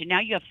changed, and now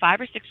you have 5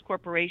 or 6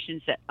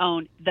 corporations that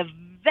own the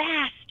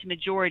vast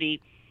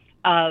majority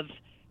of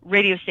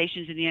radio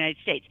stations in the United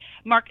States.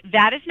 Mark,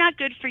 that is not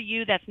good for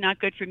you, that's not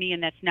good for me,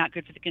 and that's not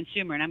good for the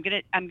consumer. And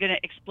I'm gonna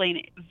explain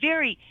it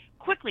very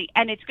quickly,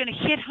 and it's going to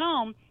hit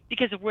home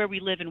because of where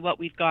we live and what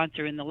we've gone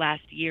through in the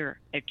last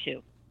year or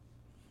two.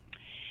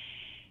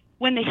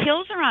 When the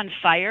hills are on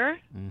fire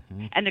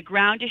and the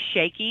ground is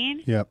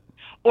shaking,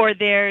 or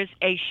there's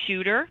a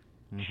shooter,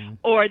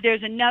 or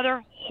there's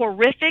another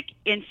horrific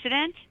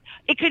incident,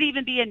 it could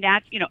even be a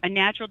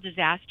natural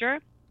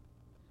disaster.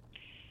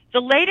 The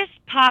latest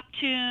pop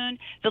tune,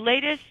 the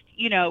latest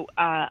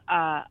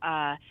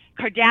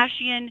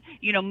Kardashian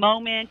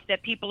moment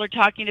that people are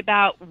talking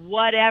about,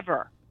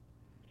 whatever,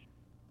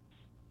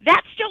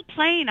 that's still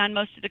playing on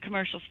most of the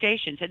commercial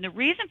stations. And the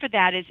reason for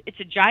that is it's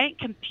a giant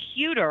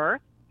computer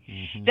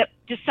that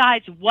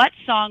decides what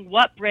song,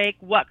 what break,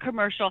 what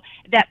commercial,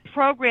 that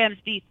programs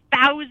the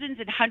thousands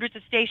and hundreds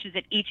of stations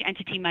that each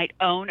entity might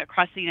own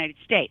across the United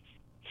States.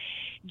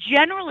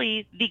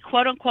 Generally, the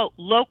quote-unquote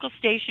local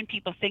station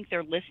people think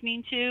they're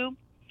listening to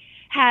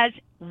has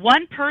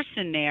one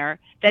person there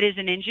that is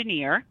an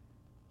engineer,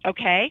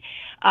 okay,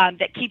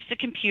 that keeps the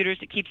computers,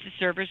 that keeps the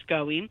servers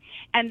going,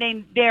 and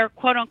then their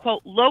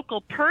quote-unquote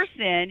local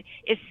person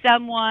is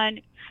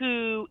someone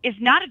who is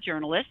not a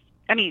journalist.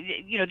 I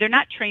mean, they're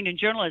not trained in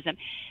journalism.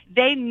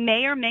 They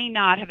may or may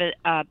not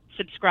have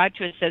subscribed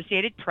to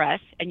Associated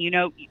Press, and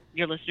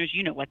your listeners,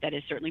 what that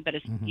is certainly, but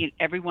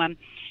everyone,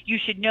 you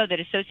should know that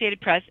Associated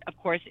Press, of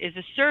course, is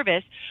a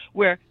service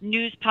where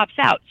news pops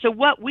out. So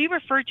what we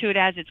refer to it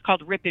as, it's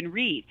called rip and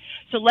read.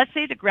 So let's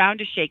say the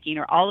ground is shaking,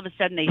 or all of a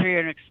sudden they hear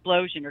an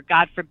explosion, or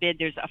God forbid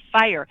there's a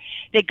fire.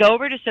 They go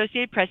over to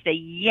Associated Press, they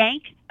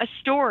yank a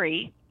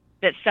story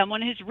that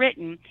someone has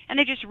written, and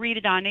they just read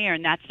it on air,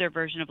 and that's their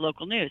version of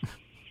local news.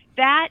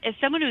 That, as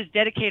someone who has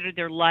dedicated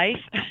their life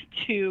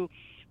to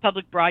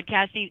public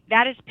broadcasting,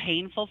 that is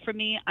painful for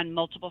me on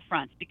multiple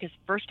fronts because,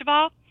 first of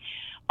all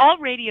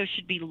radio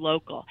should be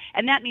local,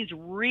 and that means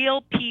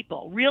real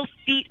people, real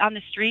feet on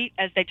the street,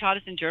 as they taught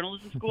us in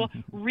journalism school,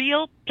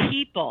 real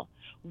people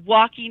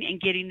walking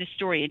and getting the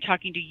story and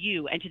talking to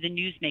you and to the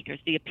newsmakers,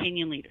 the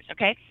opinion leaders,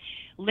 okay?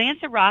 Lance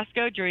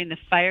Orozco, during the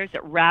fires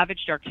that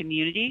ravaged our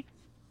community,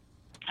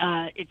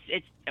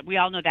 we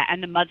all know that,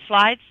 and the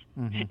mudslides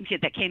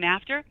that came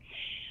after,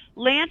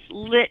 Lance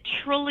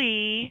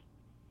literally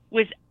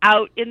was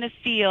out in the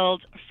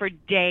field for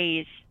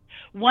days.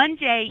 One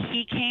day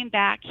he came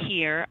back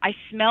here. I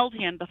smelled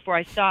him before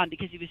I saw him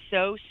because he was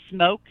so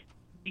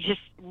he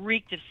just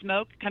reeked of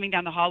smoke coming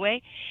down the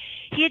hallway.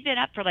 He had been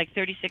up for like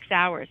 36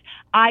 hours.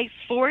 I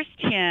forced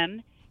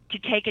him to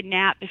take a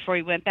nap before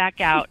he went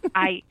back out.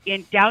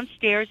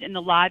 Downstairs in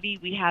the lobby,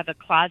 we have a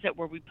closet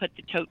where we put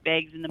the tote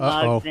bags and the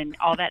mugs and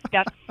all that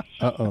stuff.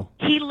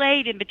 He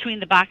laid in between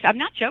the boxes. I'm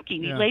not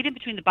joking. He laid in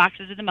between the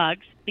boxes of the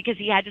mugs because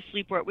he had to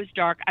sleep where it was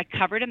dark. I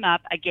covered him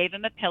up. I gave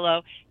him a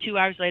pillow. 2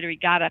 hours later, he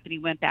got up and he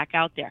went back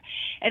out there.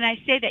 And I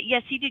say that,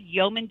 yes, he did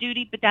yeoman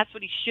duty, but that's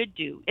what he should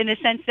do, in the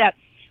sense that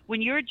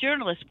when you're a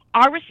journalist,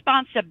 our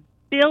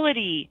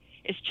responsibility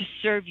is to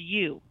serve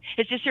you.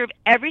 It's to serve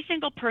every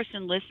single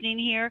person listening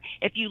here.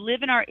 If you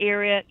live in our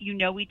area,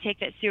 we take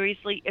that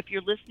seriously. If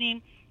you're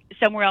listening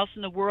somewhere else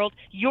in the world,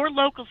 your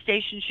local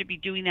station should be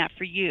doing that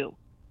for you.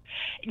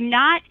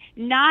 Not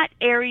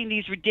airing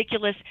these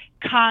ridiculous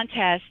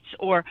contests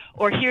or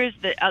here's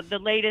the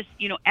latest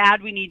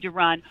ad we need to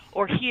run,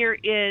 or here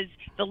is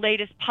the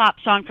latest pop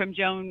song from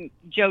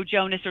Joe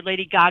Jonas or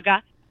Lady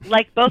Gaga.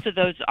 Like both of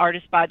those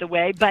artists, by the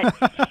way, but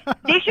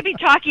they should be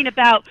talking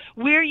about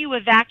where you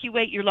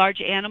evacuate your large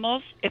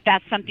animals, if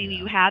that's something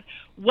you have,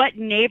 what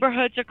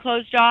neighborhoods are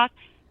closed off,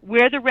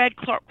 where the Red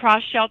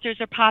Cross shelters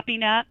are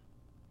popping up.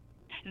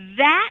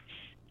 That's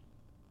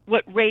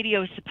what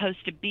radio is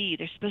supposed to be.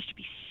 They're supposed to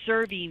be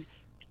serving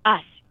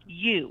us,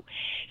 you.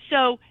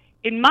 So,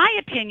 in my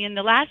opinion,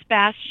 the last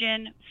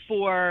bastion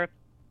for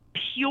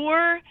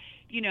pure,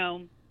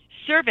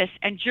 service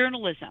and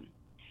journalism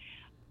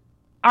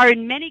are,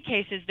 in many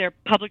cases, they're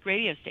public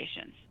radio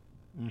stations.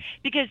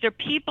 Because they're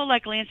people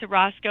like Lance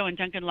Orozco and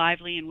Duncan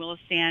Lively and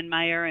Willis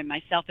Sandmeyer and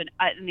myself and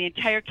the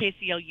entire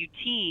KCLU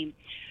team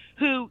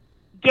who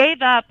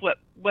gave up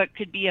what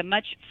could be a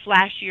much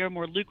flashier,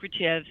 more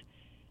lucrative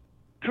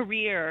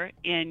career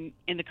in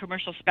the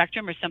commercial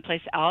spectrum or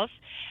someplace else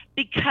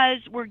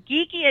because we're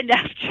geeky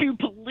enough to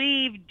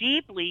believe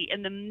deeply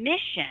in the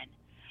mission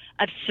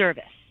of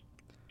service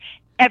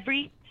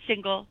every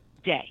single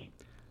day.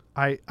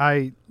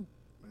 I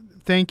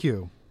thank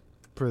you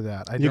for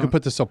that. You can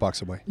put the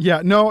soapbox away.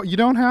 Yeah, no, you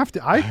don't have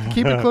to. I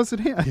keep it close at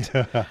hand.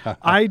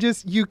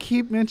 You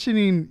keep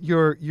mentioning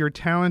your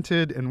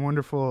talented and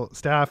wonderful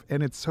staff,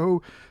 and it's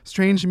so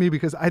strange to me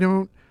because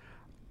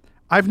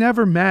I've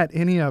never met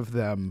any of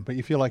them. But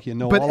you feel like you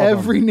know all of them. But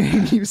every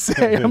name you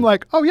say, I'm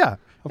like, oh yeah.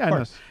 Of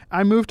course.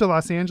 I moved to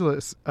Los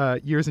Angeles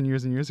years and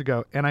years and years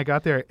ago, and I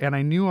got there, and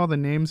I knew all the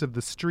names of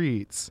the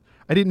streets.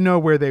 I didn't know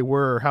where they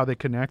were or how they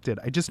connected.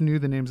 I just knew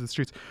the names of the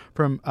streets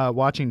from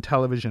watching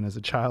television as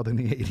a child in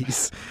the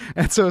 80s.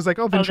 And so I was like,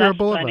 Ventura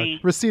Boulevard, funny.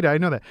 Reseda, I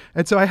know that.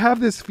 And so I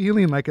have this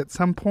feeling like at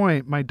some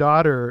point my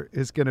daughter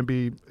is going to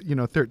be,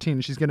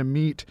 13. She's going to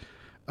meet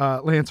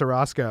Lance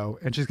Orozco,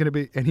 and he's going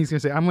to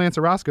say, I'm Lance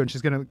Orozco, and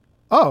she's going to,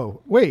 oh,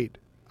 wait,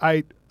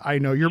 I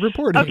know you're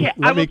reporting. Okay,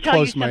 Let I will me tell you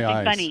close my something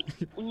eyes. funny.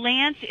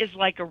 Lance is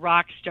like a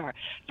rock star.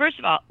 First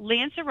of all,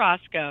 Lance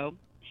Orozco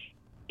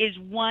is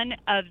one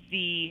of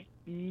the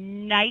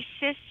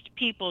nicest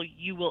people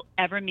you will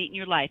ever meet in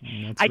your life.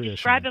 I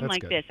describe him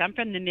like this. I'm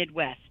from the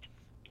Midwest.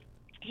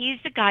 He's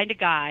the kind of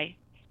guy,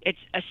 it's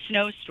a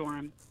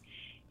snowstorm.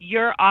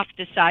 You're off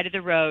the side of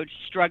the road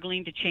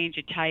struggling to change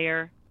a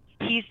tire.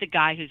 He's the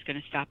guy who's going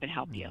to stop and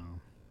help you.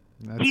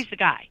 He's the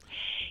guy.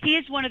 He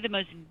is one of the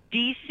most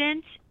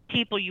decent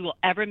people you will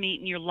ever meet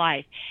in your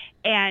life.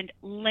 And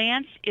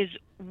Lance is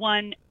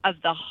one of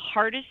the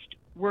hardest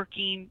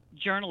working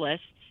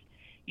journalists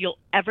you'll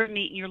ever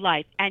meet in your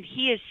life. And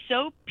he is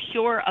so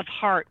pure of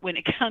heart when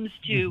it comes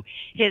to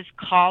his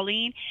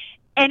calling.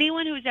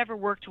 Anyone who's ever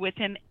worked with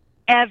him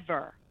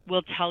ever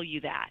will tell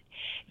you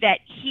that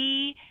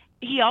he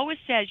he always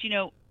says,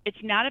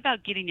 it's not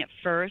about getting it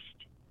first,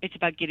 it's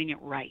about getting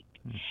it right.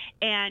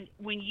 And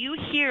when you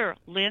hear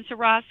Lance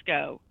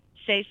Orozco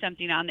say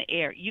something on the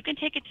air, you can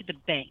take it to the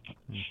bank.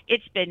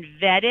 It's been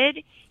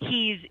vetted.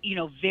 He's,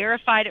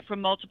 verified it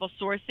from multiple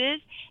sources,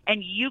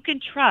 and you can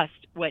trust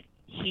what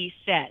he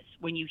says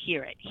when you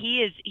hear it.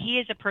 He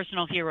is a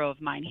personal hero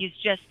of mine. He's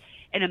just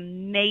an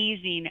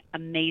amazing,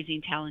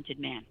 amazing, talented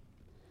man.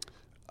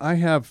 I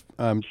have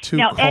two.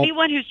 Now,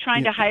 anyone who's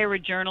trying to hire a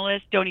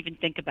journalist, don't even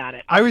think about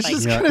it. I was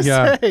just going to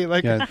say,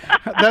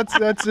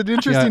 that's an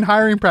interesting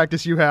hiring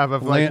practice you have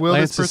of will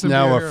Lance this person is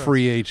now be a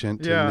free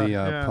agent in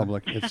the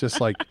public. It's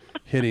just like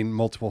hitting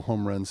multiple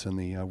home runs in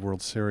the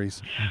World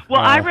Series. Well,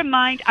 I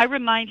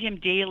remind him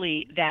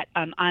daily that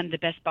I'm the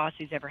best boss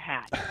he's ever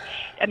had.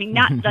 I mean,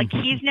 not like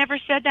he's never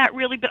said that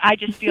really, but I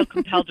just feel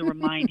compelled to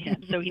remind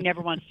him, so he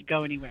never wants to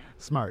go anywhere.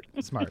 Smart,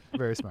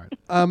 very smart.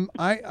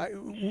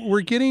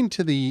 We're getting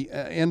to the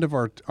end of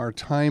our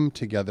time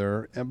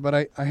together, but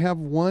I have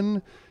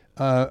one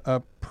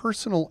a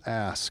personal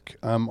ask.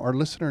 Our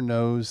listener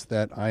knows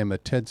that I am a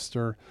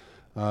TEDster.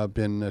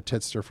 Been a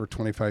TEDster for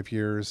 25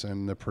 years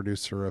and the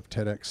producer of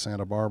TEDx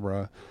Santa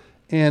Barbara.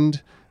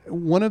 And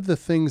one of the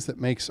things that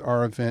makes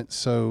our event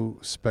so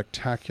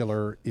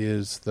spectacular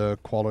is the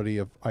quality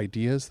of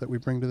ideas that we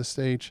bring to the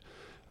stage.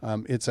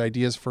 It's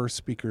ideas first,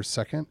 speakers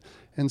second.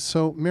 And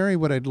so, Mary,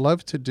 what I'd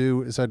love to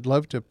do is I'd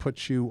love to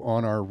put you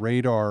on our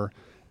radar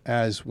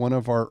as one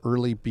of our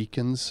early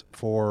beacons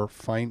for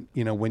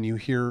when you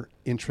hear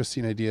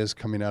interesting ideas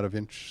coming out of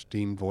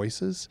interesting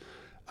voices,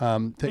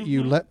 that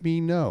you let me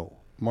know.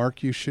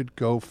 Mark, you should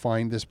go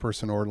find this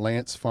person, or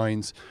Lance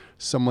finds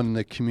someone in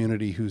the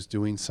community who's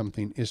doing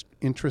something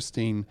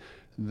interesting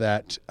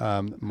that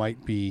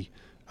might be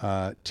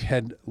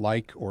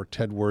TED-like or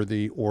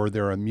TED-worthy, or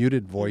they're a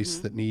muted voice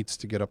that needs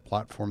to get a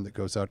platform that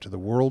goes out to the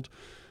world.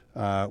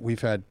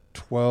 We've had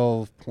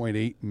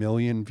 12.8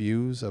 million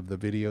views of the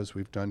videos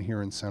we've done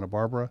here in Santa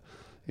Barbara.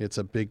 It's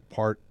a big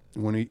part.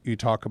 When you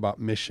talk about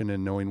mission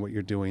and knowing what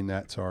you're doing,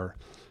 that's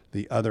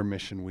the other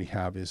mission we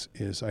have is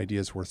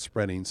ideas worth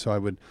spreading. So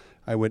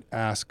I would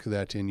ask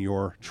that in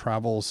your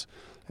travels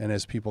and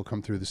as people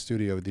come through the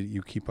studio that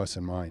you keep us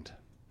in mind.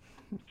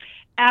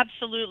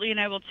 Absolutely, and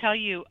I will tell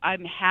you,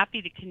 I'm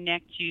happy to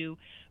connect you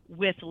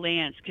with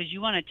Lance, because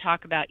you want to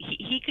talk about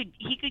he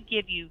could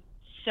give you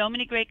so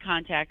many great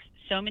contacts,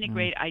 so many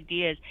great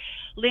ideas.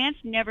 Lance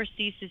never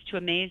ceases to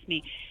amaze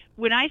me.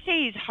 When I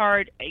say he's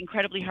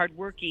incredibly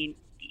hardworking,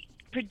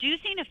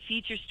 producing a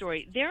feature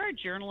story, there are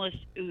journalists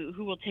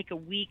who will take a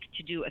week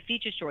to do a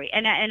feature story,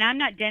 and I'm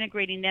not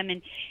denigrating them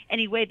in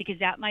any way, because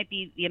that might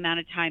be the amount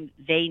of time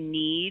they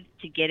need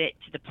to get it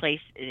to the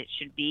place it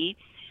should be.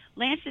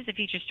 Lance does a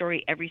feature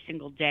story every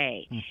single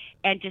day,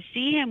 and to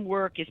see him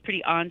work is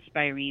pretty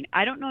awe-inspiring.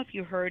 I don't know if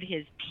you heard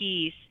his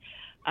piece.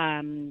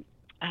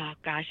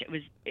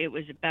 It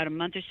was about a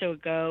month or so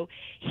ago.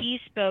 He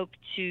spoke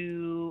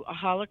to a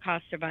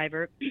Holocaust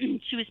survivor.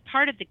 She was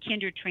part of the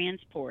Kinder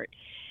Transport.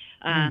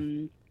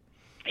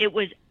 It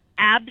was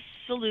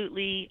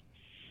absolutely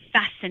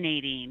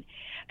fascinating.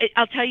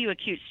 I'll tell you a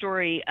cute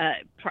story.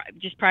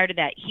 Just prior to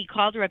that, he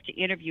called her up to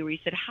interview her. He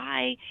said,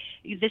 "Hi,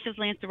 this is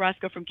Lance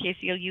Orozco from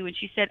KCLU," and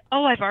she said,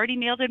 "Oh, I've already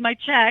mailed in my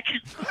check." No.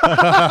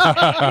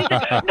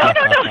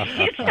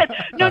 He said,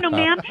 "No,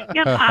 ma'am,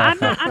 I'm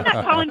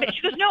not calling." But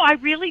she goes, "No, I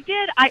really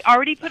did. I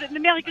already put it in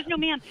the mail." He goes, "No,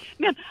 ma'am,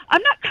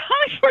 I'm not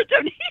calling for a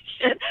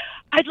donation.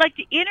 I'd like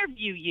to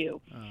interview you."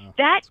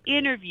 That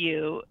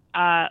interview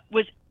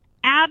was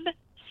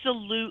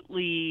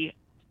absolutely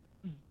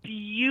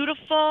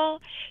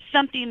beautiful,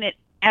 something that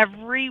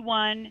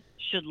everyone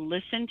should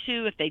listen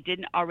to if they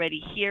didn't already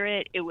hear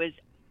it. It was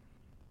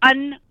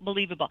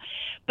unbelievable.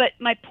 But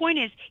my point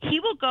is, he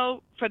will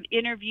go from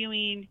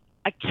interviewing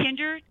a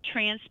Kinder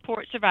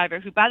Transport survivor,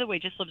 who, by the way,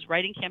 just lives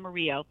right in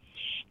Camarillo,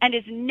 and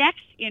his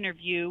next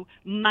interview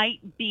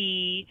might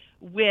be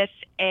with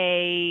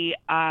an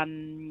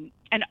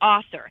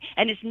author,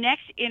 and his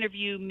next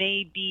interview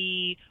may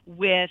be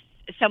with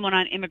someone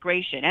on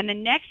immigration, and the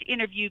next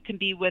interview can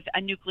be with a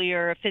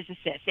nuclear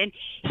physicist, and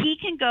he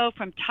can go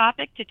from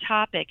topic to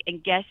topic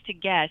and guest to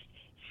guest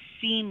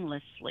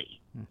seamlessly.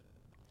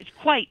 It's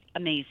quite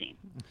amazing.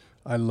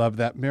 I love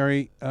that.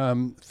 Mary,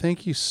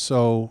 thank you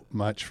so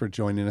much for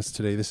joining us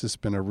today. This has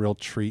been a real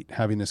treat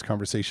having this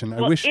conversation.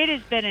 Well, it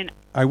has been an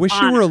I wish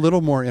honor. You were a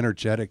little more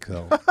energetic,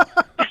 though.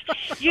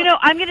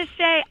 I'm going to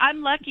say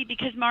I'm lucky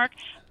because, Mark,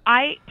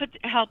 I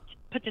helped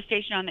put the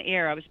station on the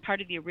air. I was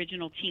part of the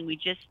original team. We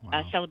just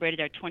celebrated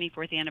our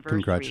 24th anniversary.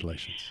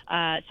 Congratulations.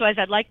 So as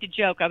I'd like to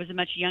joke, I was a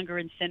much younger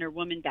and thinner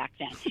woman back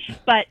then.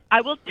 But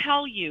I will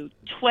tell you,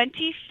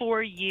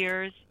 24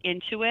 years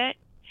into it,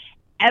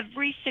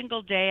 every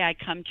single day I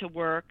come to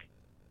work,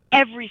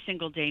 every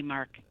single day,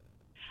 Mark,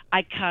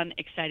 I come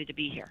excited to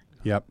be here.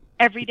 Yep.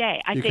 Every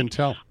day. You can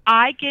tell.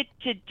 I get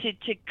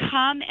to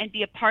come and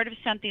be a part of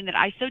something that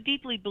I so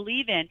deeply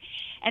believe in.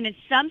 And in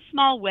some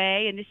small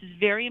way, and this is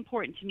very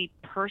important to me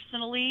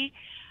personally,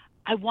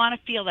 I want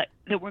to feel that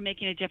we're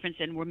making a difference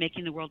and we're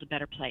making the world a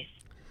better place.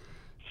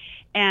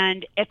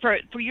 And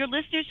for your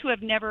listeners who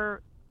have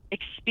never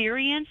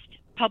experienced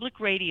public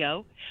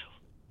radio,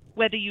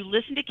 whether you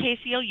listen to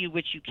KCLU,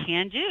 which you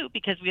can do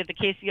because we have the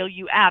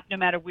KCLU app no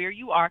matter where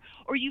you are,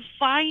 or you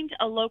find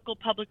a local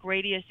public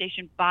radio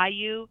station by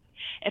you.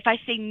 If I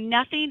say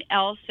nothing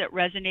else that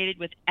resonated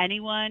with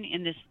anyone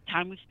in this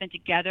time we've spent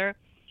together,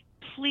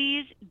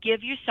 please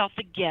give yourself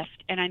the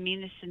gift, and I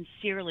mean this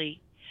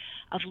sincerely,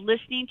 of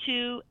listening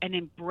to and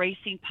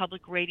embracing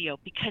public radio,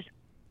 because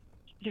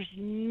there's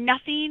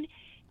nothing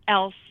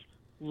else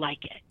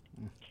like it.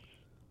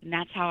 And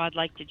that's how I'd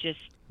like to just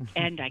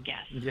end, I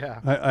guess.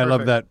 Yeah. I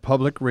love that.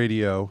 Public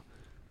radio,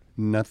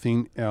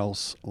 nothing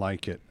else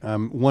like it.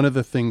 One of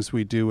the things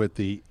we do at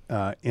the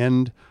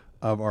end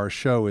of our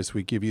show is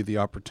we give you the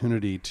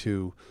opportunity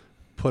to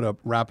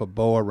wrap a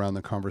bow around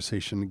the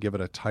conversation and give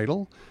it a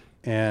title.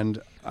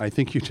 And I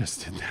think you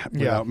just did that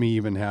without me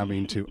even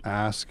having to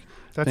ask.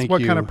 That's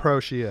what kind of pro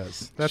she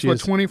is. That's what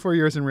 24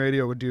 years in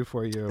radio would do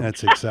for you.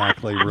 That's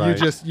exactly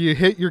right. You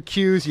hit your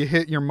cues, you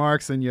hit your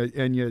marks, and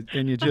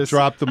you just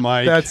drop the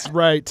mic. That's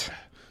right.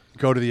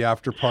 Go to the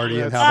after party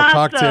and have a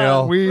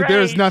cocktail.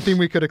 There's nothing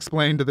we could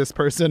explain to this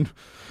person.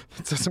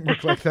 It doesn't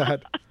work like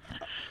that.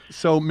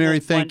 So, Mary,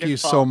 thank you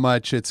so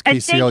much. It's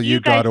KCLU.org. Thank you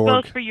guys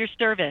both for your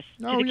service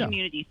to the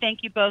community. Thank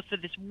you both for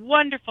this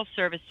wonderful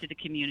service to the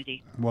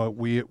community. Well,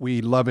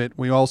 we love it.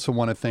 We also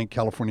want to thank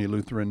California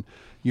Lutheran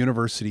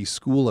University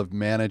School of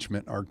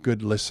Management, our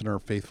good listener,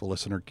 faithful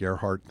listener,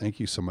 Gerhardt. Thank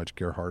you so much,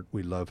 Gerhardt.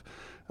 We love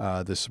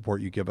the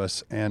support you give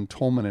us. And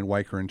Tolman and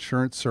Weicker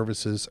Insurance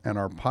Services and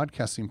our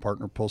podcasting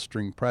partner,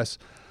 Pullstring Press.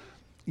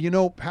 You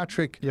know,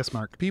 Patrick. Yes,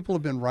 Mark. People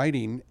have been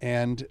writing,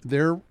 and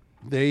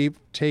they've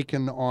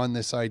taken on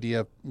this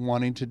idea of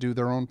wanting to do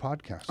their own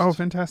podcast. Oh,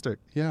 fantastic.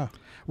 Yeah.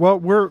 Well,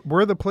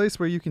 we're the place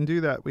where you can do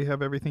that. We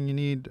have everything you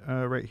need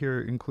right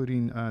here,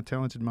 including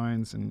talented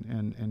minds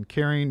and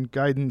caring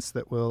guidance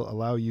that will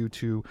allow you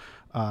to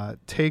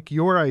take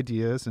your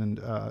ideas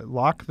and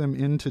lock them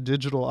into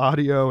digital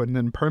audio and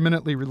then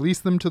permanently release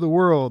them to the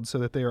world so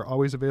that they are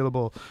always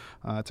available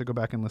to go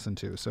back and listen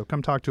to. So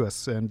come talk to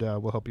us, and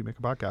we'll help you make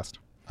a podcast.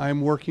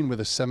 I'm working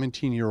with a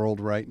 17-year-old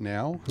right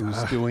now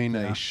who's doing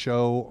a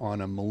show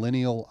on a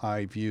millennial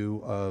eye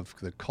view of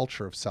the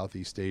culture of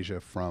Southeast Asia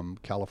from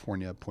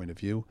California point of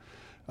view.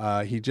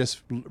 He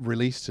just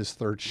released his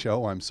third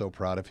show. I'm so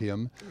proud of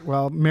him.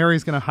 Well,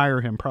 Mary's going to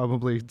hire him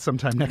probably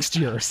sometime next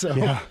year.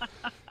 So.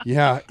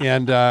 Yeah,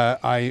 and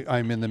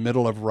I'm in the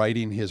middle of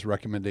writing his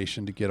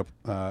recommendation to get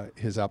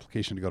his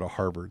application to go to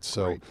Harvard.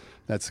 So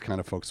that's the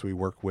kind of folks we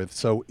work with.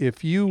 So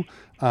if you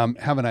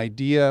have an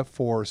idea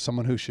for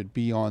someone who should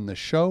be on the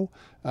show,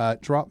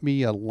 drop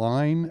me a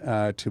line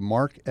to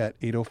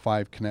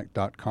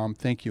mark@805connect.com.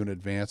 Thank you in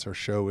advance. Our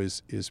show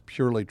is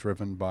purely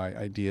driven by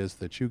ideas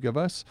that you give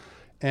us.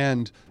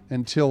 And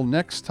until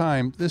next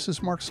time, this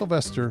is Mark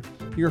Sylvester,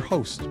 your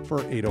host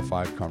for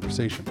 805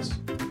 Conversations.